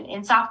mission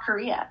in South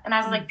Korea, and I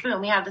was like, boom,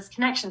 we have this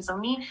connection. So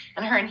me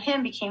and her and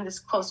him became this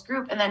close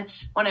group, and then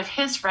one of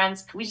his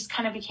friends, we just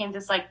kind of became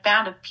this like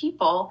band of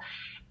people,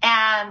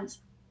 and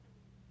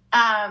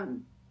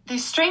they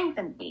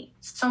strengthened me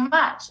so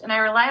much, and I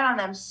relied on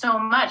them so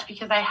much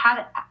because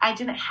I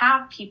didn't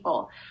have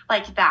people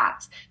like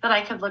that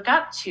I could look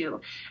up to.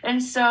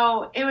 And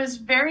so it was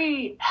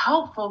very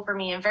helpful for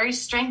me and very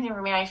strengthening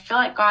for me. I feel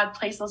like God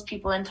placed those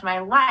people into my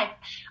life.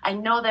 I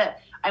know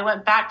that I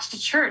went back to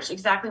church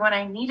exactly when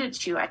I needed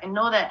to. I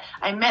know that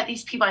I met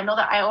these people. I know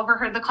that I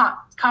overheard the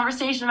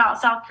conversation about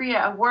South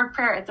Korea, a word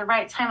prayer at the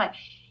right time. Like,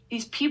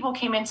 these people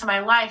came into my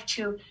life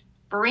to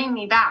bring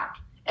me back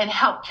and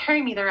help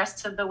carry me the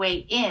rest of the way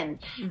in.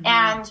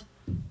 Mm-hmm.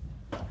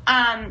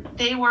 And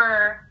they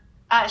were,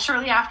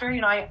 shortly after,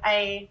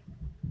 I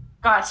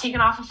got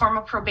taken off a form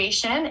of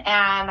probation,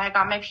 and I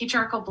got my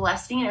patriarchal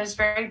blessing. It was a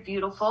very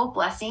beautiful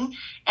blessing.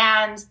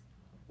 And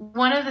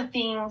one of the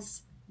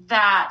things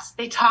that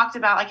they talked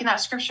about, like in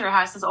that scripture,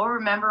 how it says, oh,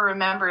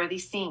 remember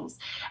these things.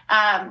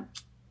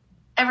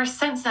 Ever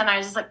since then, I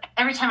was just like,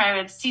 every time I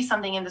would see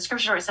something in the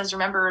scripture where it says,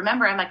 remember,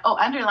 I'm like, oh,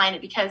 underline it,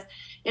 because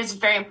it's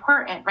very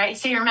important, right?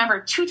 Say remember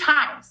 2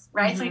 times,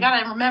 right? Mm-hmm. So you got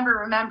to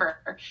remember,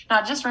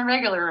 not just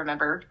regular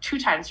remember, 2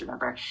 times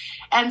remember.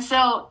 And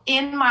so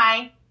in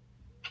my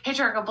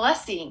patriarchal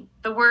blessing,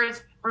 the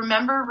words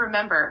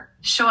remember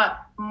show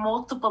up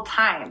multiple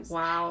times.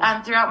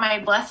 Wow. Throughout my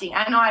blessing.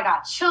 I know I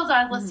got chills.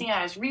 I was listening.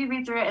 I was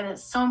read through it, and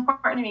it's so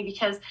important to me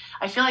because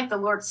I feel like the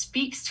Lord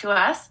speaks to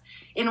us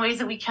in ways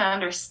that we can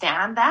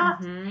understand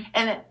that. Mm-hmm.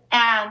 And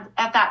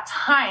at that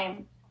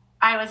time,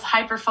 I was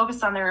hyper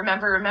focused on the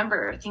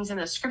remember things in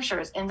the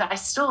scriptures. And I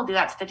still do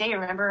that to the day,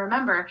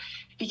 remember,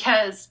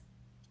 because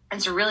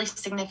it's really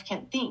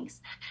significant things.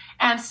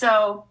 And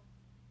so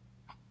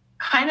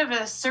kind of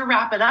to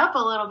wrap it up a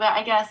little bit,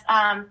 I guess,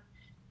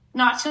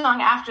 not too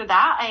long after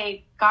that,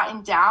 I got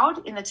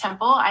endowed in the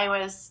temple. I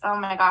was,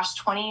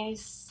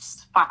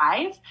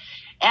 25.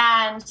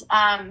 And,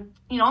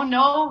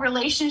 no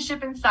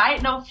relationship in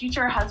sight, no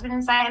future husband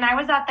in sight. And I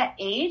was at that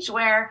age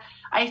where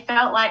I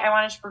felt like I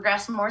wanted to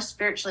progress more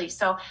spiritually.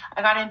 So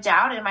I got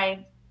endowed, and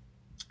my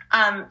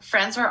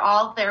friends were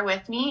all there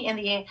with me in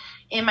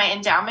my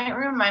endowment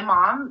room. My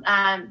mom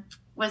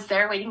was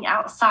there waiting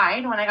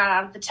outside when I got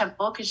out of the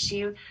temple, because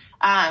she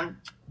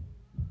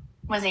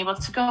was able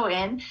to go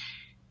in,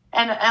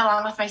 and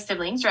along with my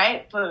siblings,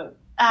 right? But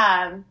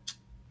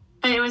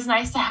it was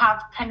nice to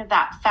have kind of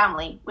that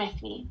family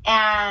with me.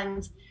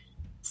 And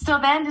so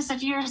then just a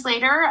few years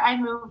later, I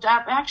moved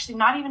up, actually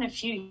not even a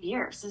few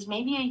years, it was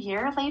maybe a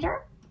year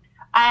later.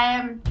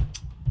 I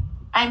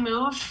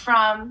moved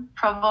from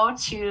Provo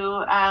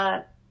to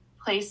a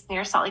place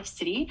near Salt Lake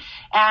City,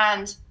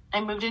 and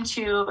I moved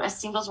into a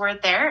singles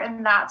ward there.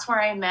 And that's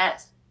where I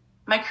met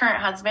my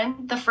current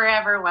husband, the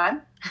forever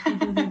one.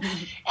 And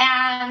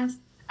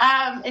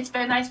it's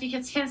been nice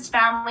because his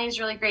family is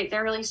really great.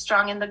 They're really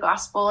strong in the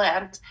gospel,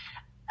 and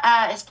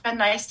it's been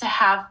nice to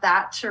have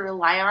that to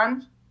rely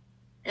on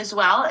as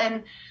well.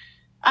 And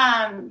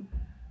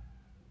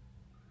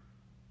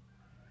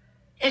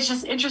it's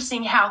just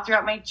interesting how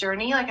throughout my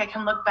journey, like, I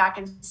can look back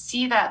and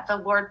see that the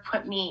Lord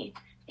put me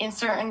in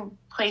certain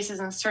places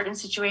and certain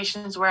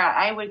situations where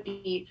I would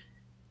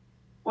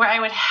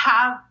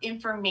have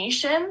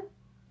information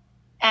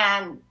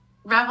and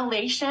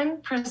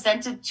revelation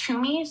presented to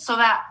me so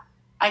that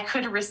I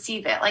could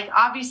receive it. Like,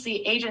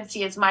 obviously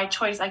agency is my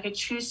choice. I could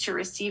choose to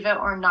receive it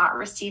or not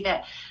receive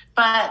it.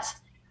 But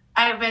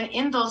I've been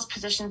in those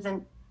positions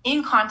and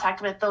in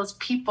contact with those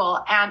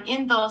people, and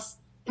in those,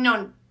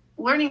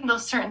 learning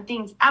those certain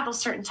things at those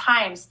certain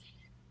times,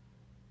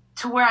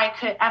 to where I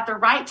could, at the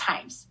right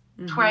times,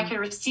 to where I could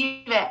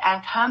receive it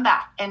and come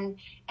back. And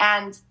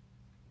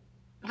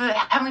the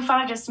Heavenly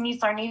Father just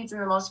meets our needs in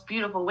the most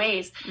beautiful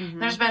ways.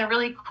 There's been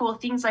really cool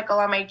things like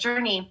along my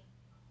journey,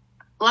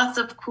 lots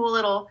of cool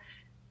little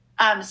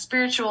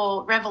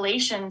spiritual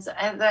revelations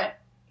that,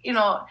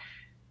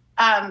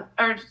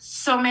 are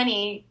so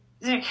many,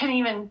 I couldn't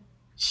even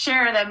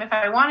share them if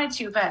I wanted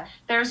to, but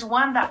there's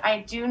one that I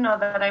do know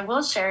that I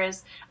will share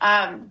is,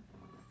 I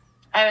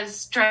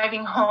was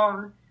driving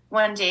home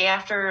one day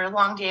after a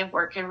long day of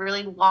work, a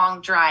really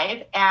long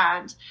drive,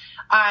 and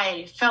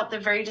I felt the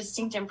very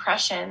distinct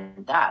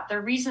impression that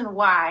the reason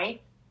why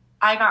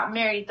I got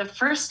married the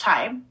first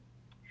time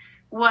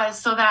was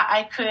so that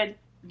I could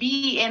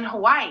be in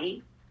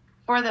Hawaii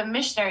for the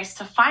missionaries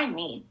to find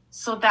me,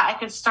 so that I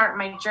could start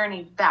my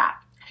journey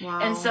back. Wow.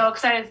 And so,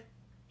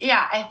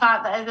 I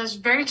thought that there's a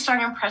very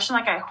strong impression,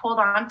 like I hold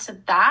on to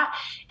that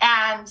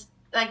and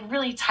like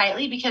really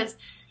tightly, because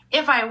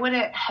if I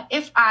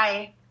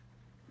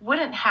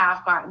wouldn't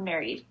have gotten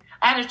married,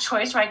 I had a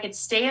choice where I could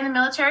stay in the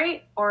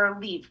military or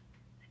leave.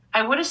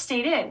 I would have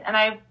stayed in, and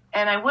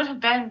I would have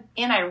been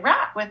in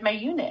Iraq with my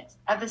unit.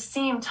 At the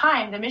same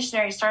time, the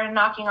missionaries started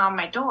knocking on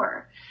my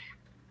door.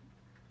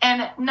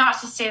 And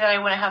not to say that I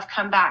wouldn't have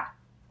come back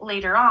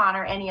later on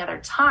or any other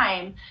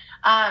time,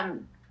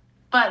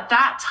 but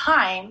that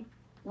time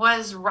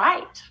was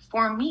right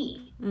for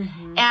me.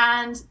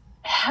 And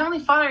Heavenly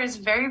Father is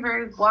very,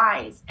 very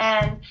wise,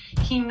 and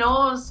he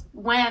knows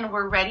when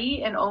we're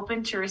ready and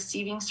open to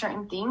receiving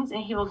certain things,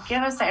 and he will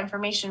give us that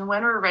information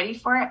when we're ready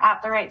for it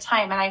at the right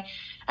time.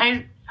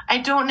 And I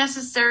don't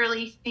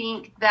necessarily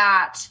think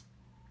that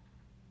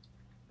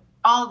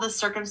all of the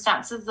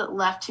circumstances that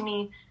led to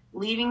me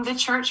leaving the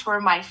church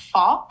were my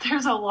fault.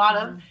 There's a lot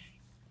of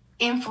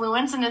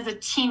influence, and as a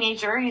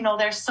teenager,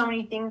 there's so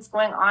many things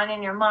going on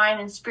in your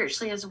mind and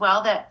spiritually as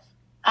well that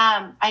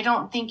I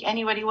don't think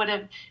anybody would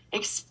have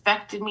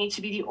expected me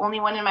to be the only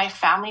one in my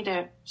family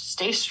to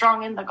stay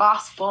strong in the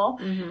gospel.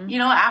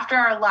 After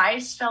our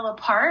lives fell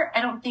apart,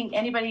 I don't think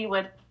anybody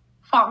would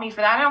fault me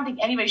for that. I don't think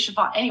anybody should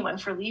fault anyone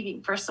for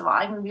leaving, first of all.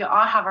 I mean, we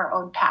all have our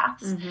own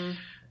paths.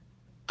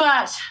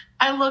 But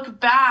I look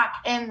back,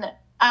 and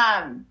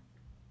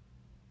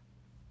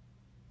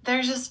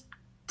there's just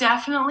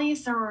definitely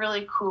some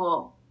really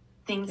cool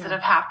things that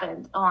have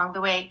happened along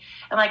the way.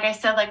 And like I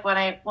said, like while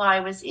I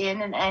was in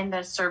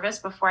the service,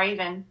 before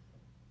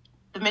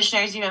the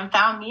missionaries even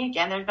found me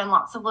again, there's been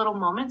lots of little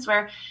moments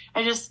where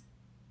I just,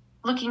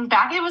 looking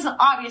back, it wasn't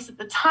obvious at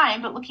the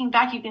time, but looking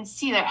back, you can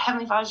see that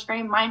Heavenly Father is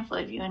very mindful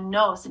of you and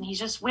knows, and he's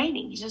just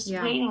waiting. He's just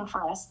waiting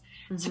for us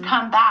to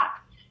come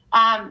back.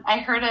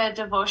 I heard a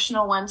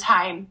devotional one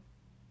time,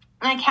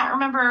 and I can't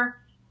remember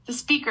the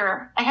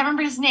speaker. I can't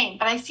remember his name,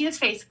 but I see his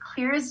face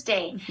clear as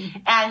day.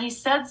 And he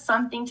said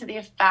something to the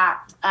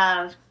effect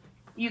of,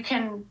 you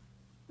can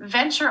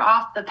venture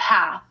off the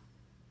path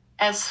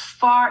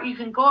you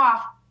can go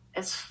off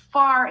as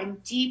far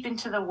and deep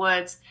into the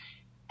woods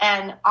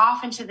and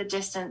off into the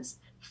distance,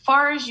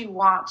 far as you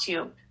want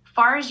to,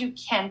 far as you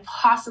can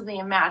possibly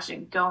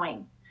imagine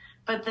going.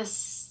 But the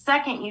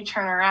second you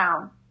turn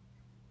around,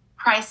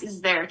 Christ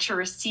is there to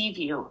receive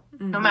you,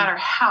 no matter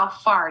how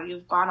far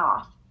you've gone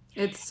off.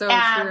 It's so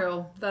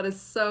true. That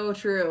is so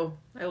true.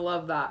 I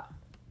love that.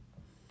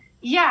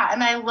 Yeah.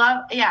 And I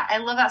love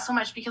that so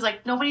much, because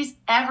like nobody's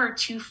ever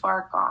too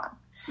far gone.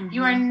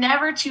 You are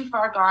never too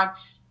far gone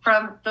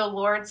from the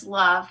Lord's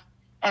love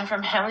and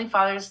from Heavenly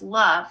Father's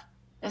love.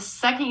 The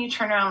second you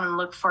turn around and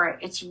look for it,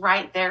 it's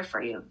right there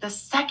for you. The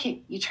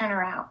second you turn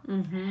around.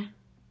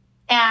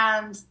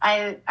 And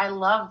I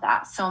love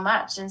that so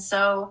much. And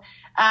so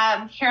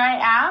here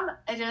I am.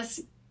 I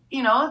just,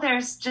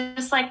 there's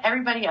just like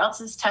everybody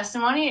else's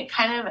testimony. It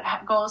kind of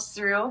goes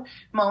through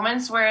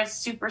moments where it's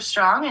super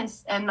strong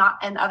and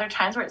other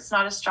times where it's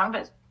not as strong,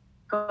 but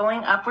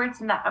going upwards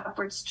in that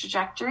upwards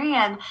trajectory.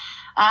 And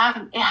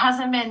it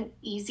hasn't been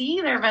easy.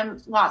 There have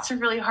been lots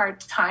of really hard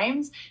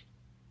times,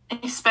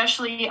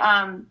 especially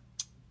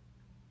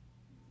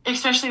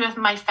with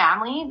my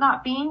family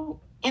not being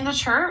in the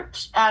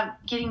church.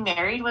 Getting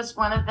married was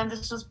one of them.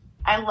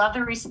 I love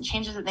the recent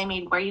changes that they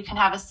made, where you can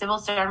have a civil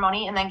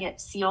ceremony and then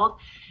get sealed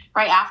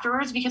right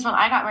afterwards, because when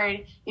I got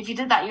married, if you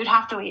did that, you'd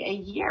have to wait a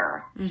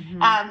year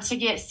to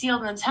get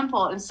sealed in the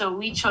temple. And so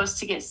we chose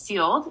to get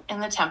sealed in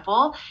the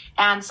temple.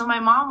 And so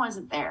my mom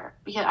wasn't there,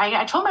 because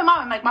I told my mom,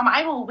 I'm like, Mom,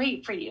 I will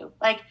wait for you.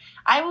 Like,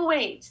 I will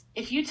wait.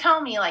 If you tell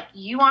me like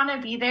you want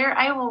to be there,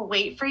 I will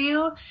wait for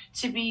you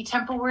to be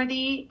temple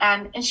worthy.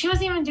 And she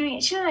wasn't even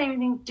doing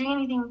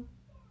anything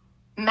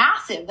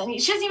massive. I mean,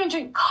 she doesn't even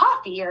drink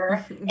coffee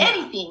or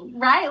anything,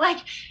 right? Like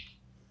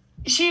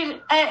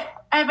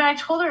I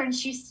told her, and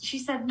she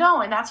said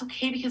no, and that's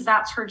okay, because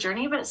that's her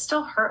journey. But it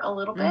still hurt a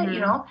little bit,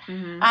 to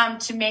have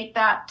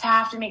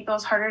to make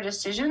those harder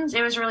decisions.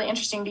 It was really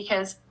interesting,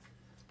 because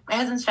my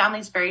husband's family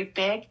is very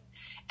big,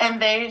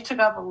 and they took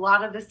up a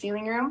lot of the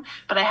ceiling room.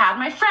 But I had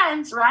my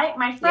friends, right?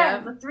 My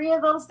friends, the three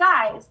of those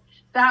guys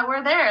that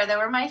were there. They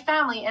were my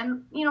family.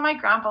 And, you know, my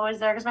grandpa was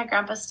there because my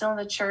grandpa's still in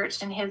the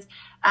church, and his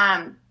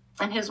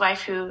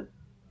wife,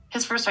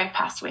 his first wife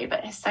passed away,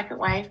 but his second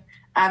wife,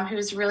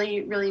 who's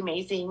really, really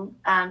amazing,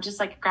 just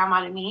like a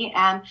grandma to me.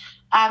 And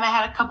I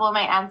had a couple of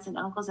my aunts and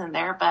uncles in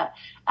there, but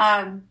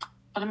I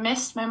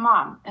missed my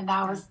mom, and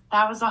that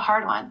was a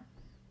hard one.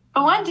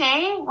 But one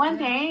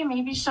day,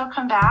 maybe she'll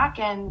come back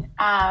and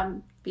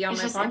be on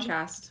my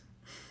podcast.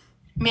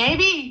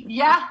 Maybe,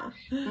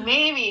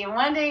 maybe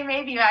one day,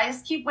 maybe. I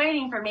just keep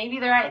waiting for maybe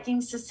the right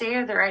things to say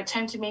or the right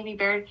time to maybe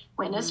bear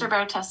witness or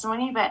bear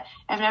testimony. But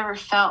I've never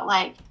felt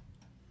like.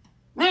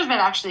 There's been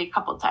actually a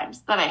couple of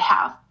times that I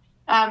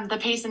have. The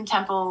Payson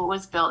Temple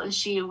was built, and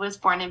she was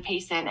born in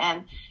Payson,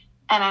 and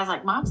I was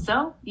like, Mom,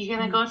 so you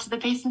gonna go to the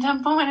Payson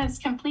Temple when it's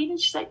complete? And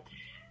she's like,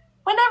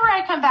 whenever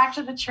I come back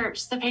to the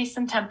church, the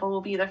Payson Temple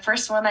will be the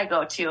first one I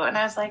go to. And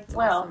I was like,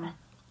 well, awesome.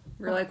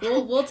 We're like,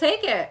 we'll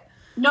take it.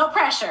 No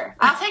pressure.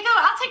 I'll take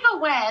a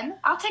win.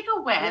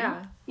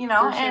 Yeah, you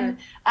know, for sure. And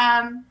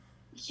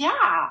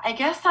I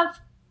guess that's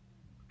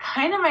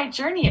kind of my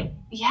journey.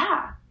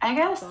 Yeah, I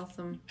guess. That's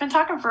awesome. Been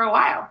talking for a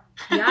while.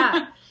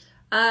 Yeah.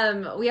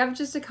 We have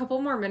just a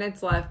couple more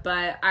minutes left,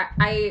 but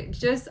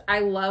I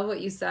love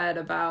what you said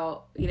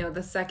about, you know,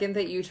 the second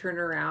that you turn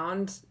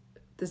around,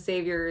 the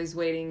Savior is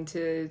waiting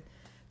to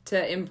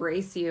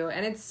embrace you.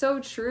 And it's so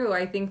true.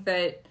 I think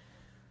that,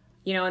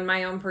 you know, in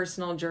my own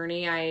personal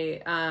journey,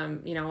 I,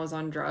 you know, was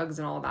on drugs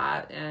and all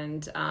that.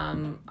 And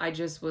I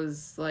just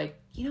was like,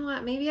 you know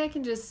what, maybe I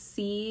can just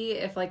see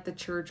if like the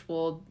church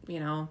will, you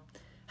know,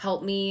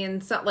 help me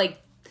and so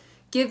like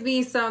give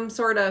me some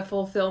sort of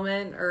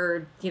fulfillment,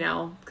 or, you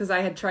know, because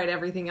I had tried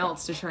everything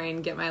else to try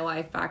and get my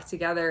life back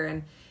together.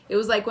 And it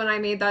was like when I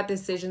made that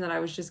decision that I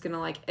was just going to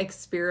like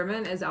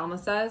experiment, as Alma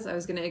says, I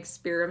was going to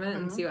experiment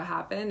and see what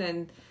happened.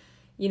 And,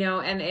 you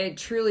know, and it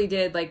truly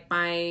did. Like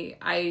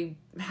I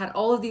had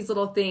all of these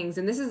little things,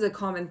 and this is a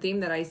common theme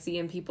that I see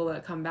in people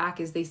that come back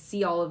is they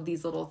see all of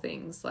these little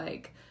things,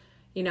 like,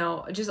 you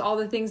know, just all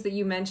the things that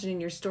you mentioned in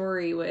your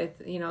story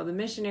with, you know, the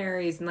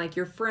missionaries and like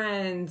your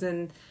friends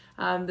and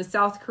the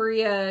South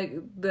Korea,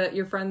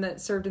 your friend that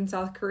served in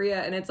South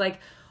Korea. And it's like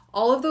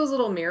all of those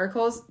little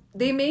miracles,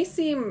 they may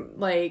seem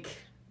like,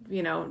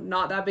 you know,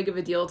 not that big of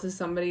a deal to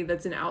somebody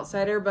that's an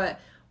outsider, but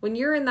when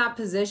you're in that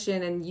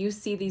position and you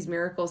see these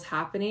miracles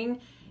happening,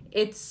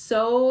 it's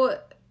so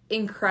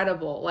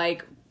incredible.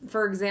 Like,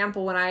 for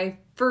example, when I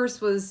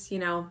first was, you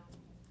know,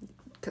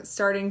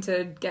 starting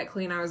to get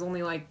clean, I was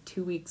only like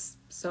 2 weeks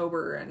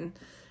sober, and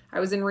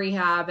I was in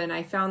rehab, and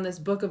I found this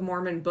Book of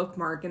Mormon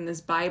bookmark in this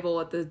Bible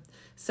at the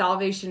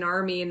Salvation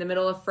Army in the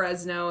middle of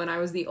Fresno, and I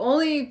was the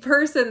only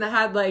person that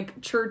had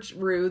like church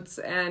roots,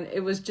 and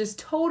it was just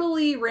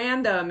totally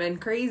random and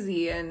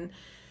crazy. And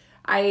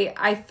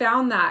I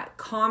found that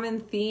common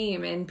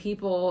theme in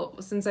people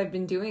since I've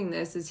been doing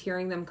this, is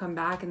hearing them come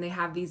back and they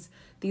have these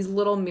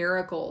little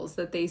miracles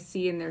that they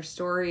see in their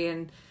story.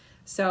 And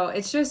so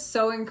it's just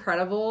so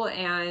incredible.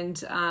 And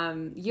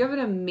you have an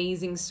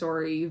amazing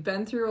story. You've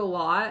been through a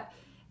lot,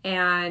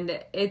 and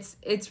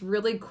it's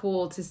really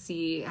cool to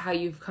see how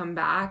you've come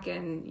back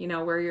and, you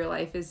know, where your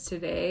life is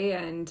today,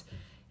 and,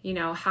 you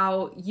know,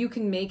 how you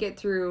can make it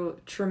through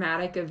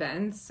traumatic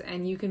events,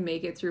 and you can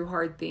make it through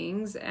hard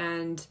things,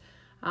 and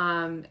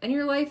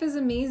your life is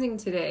amazing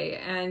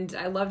today. And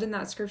I loved in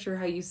that scripture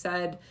how you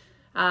said,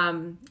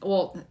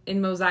 well, in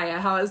Mosiah,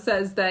 how it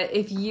says that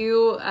if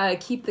you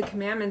keep the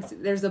commandments,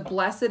 there's a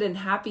blessed and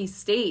happy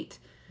state.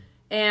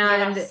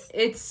 And Yes.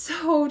 It's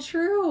so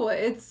true.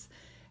 It's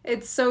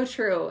so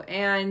true.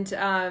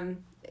 And,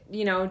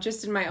 you know,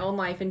 just in my own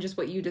life and just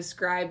what you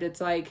described,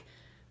 it's like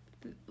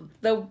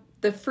the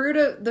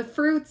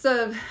fruits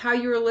of how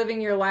you were living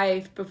your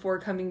life before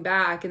coming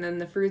back, and then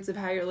the fruits of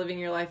how you're living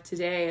your life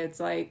today. It's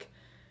like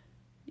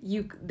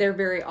they're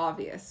very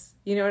obvious.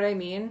 You know what I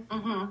mean?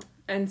 Mm-hmm.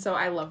 And so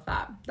I love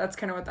that. That's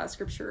kind of what that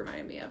scripture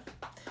reminded me of.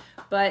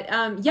 But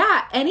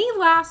any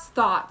last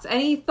thoughts?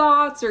 Any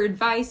thoughts or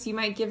advice you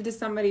might give to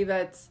somebody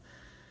that's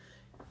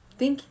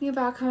thinking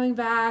about coming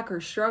back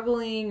or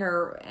struggling,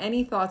 or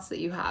any thoughts that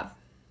you have?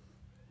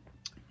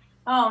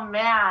 Oh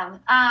man.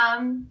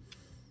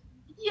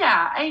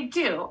 Yeah, I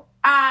do.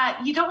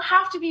 You don't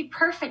have to be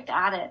perfect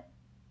at it.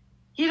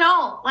 You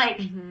don't,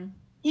 like,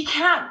 you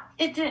can't,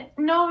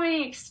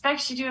 nobody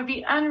expects you to. It would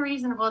be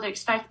unreasonable to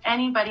expect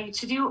anybody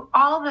to do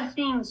all the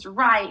things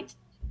right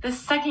the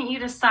second you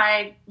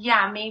decide,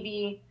 yeah,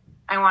 maybe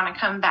I want to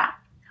come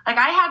back. Like,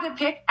 I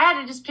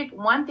had to just pick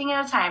one thing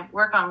at a time,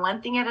 work on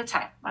one thing at a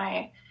time.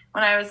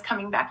 When I was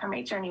coming back from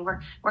my journey,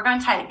 work on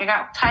tithing. I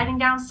got tithing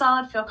down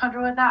solid, feel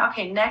comfortable with that.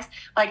 Okay, next,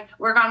 like,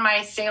 work on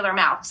my sailor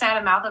mouth. Because I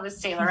had a mouth of a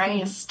sailor, right?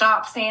 You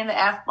stop saying the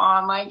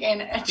F-bomb, like,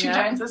 in two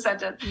times a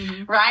sentence,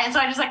 right? And so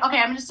I just like, okay,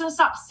 I'm just going to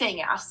stop saying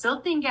it. I'm still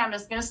thinking, I'm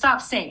just going to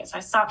stop saying it. So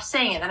I stopped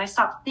saying it, then I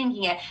stopped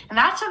thinking it. And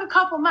that took a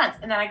couple months.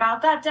 And then I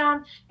got that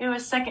down. It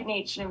was second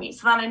nature to me.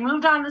 So then I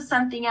moved on to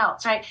something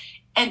else, right?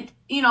 And,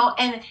 you know,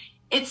 and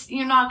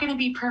you're not going to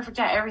be perfect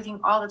at everything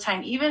all the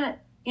time. Even,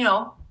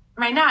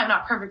 right now I'm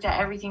not perfect at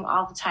everything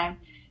all the time,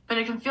 but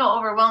it can feel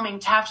overwhelming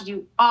to have to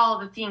do all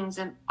the things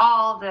and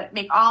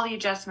make all the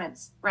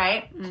adjustments,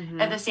 right?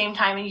 Mm-hmm. At the same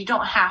time. And you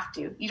don't have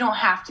to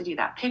do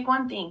that. Pick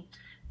one thing,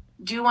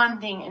 do one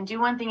thing, and do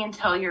one thing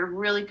until you're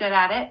really good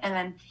at it, and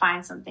then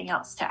find something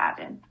else to add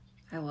in.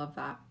 I love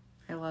that.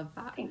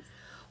 Thanks.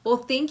 Well,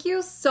 thank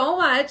you so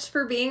much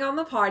for being on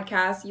the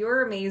podcast.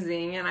 You're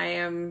amazing, and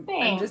I'm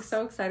just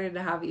so excited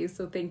to have you.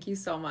 So thank you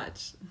so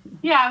much.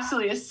 Yeah,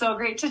 absolutely. It's so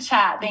great to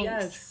chat. Thanks.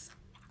 Yes.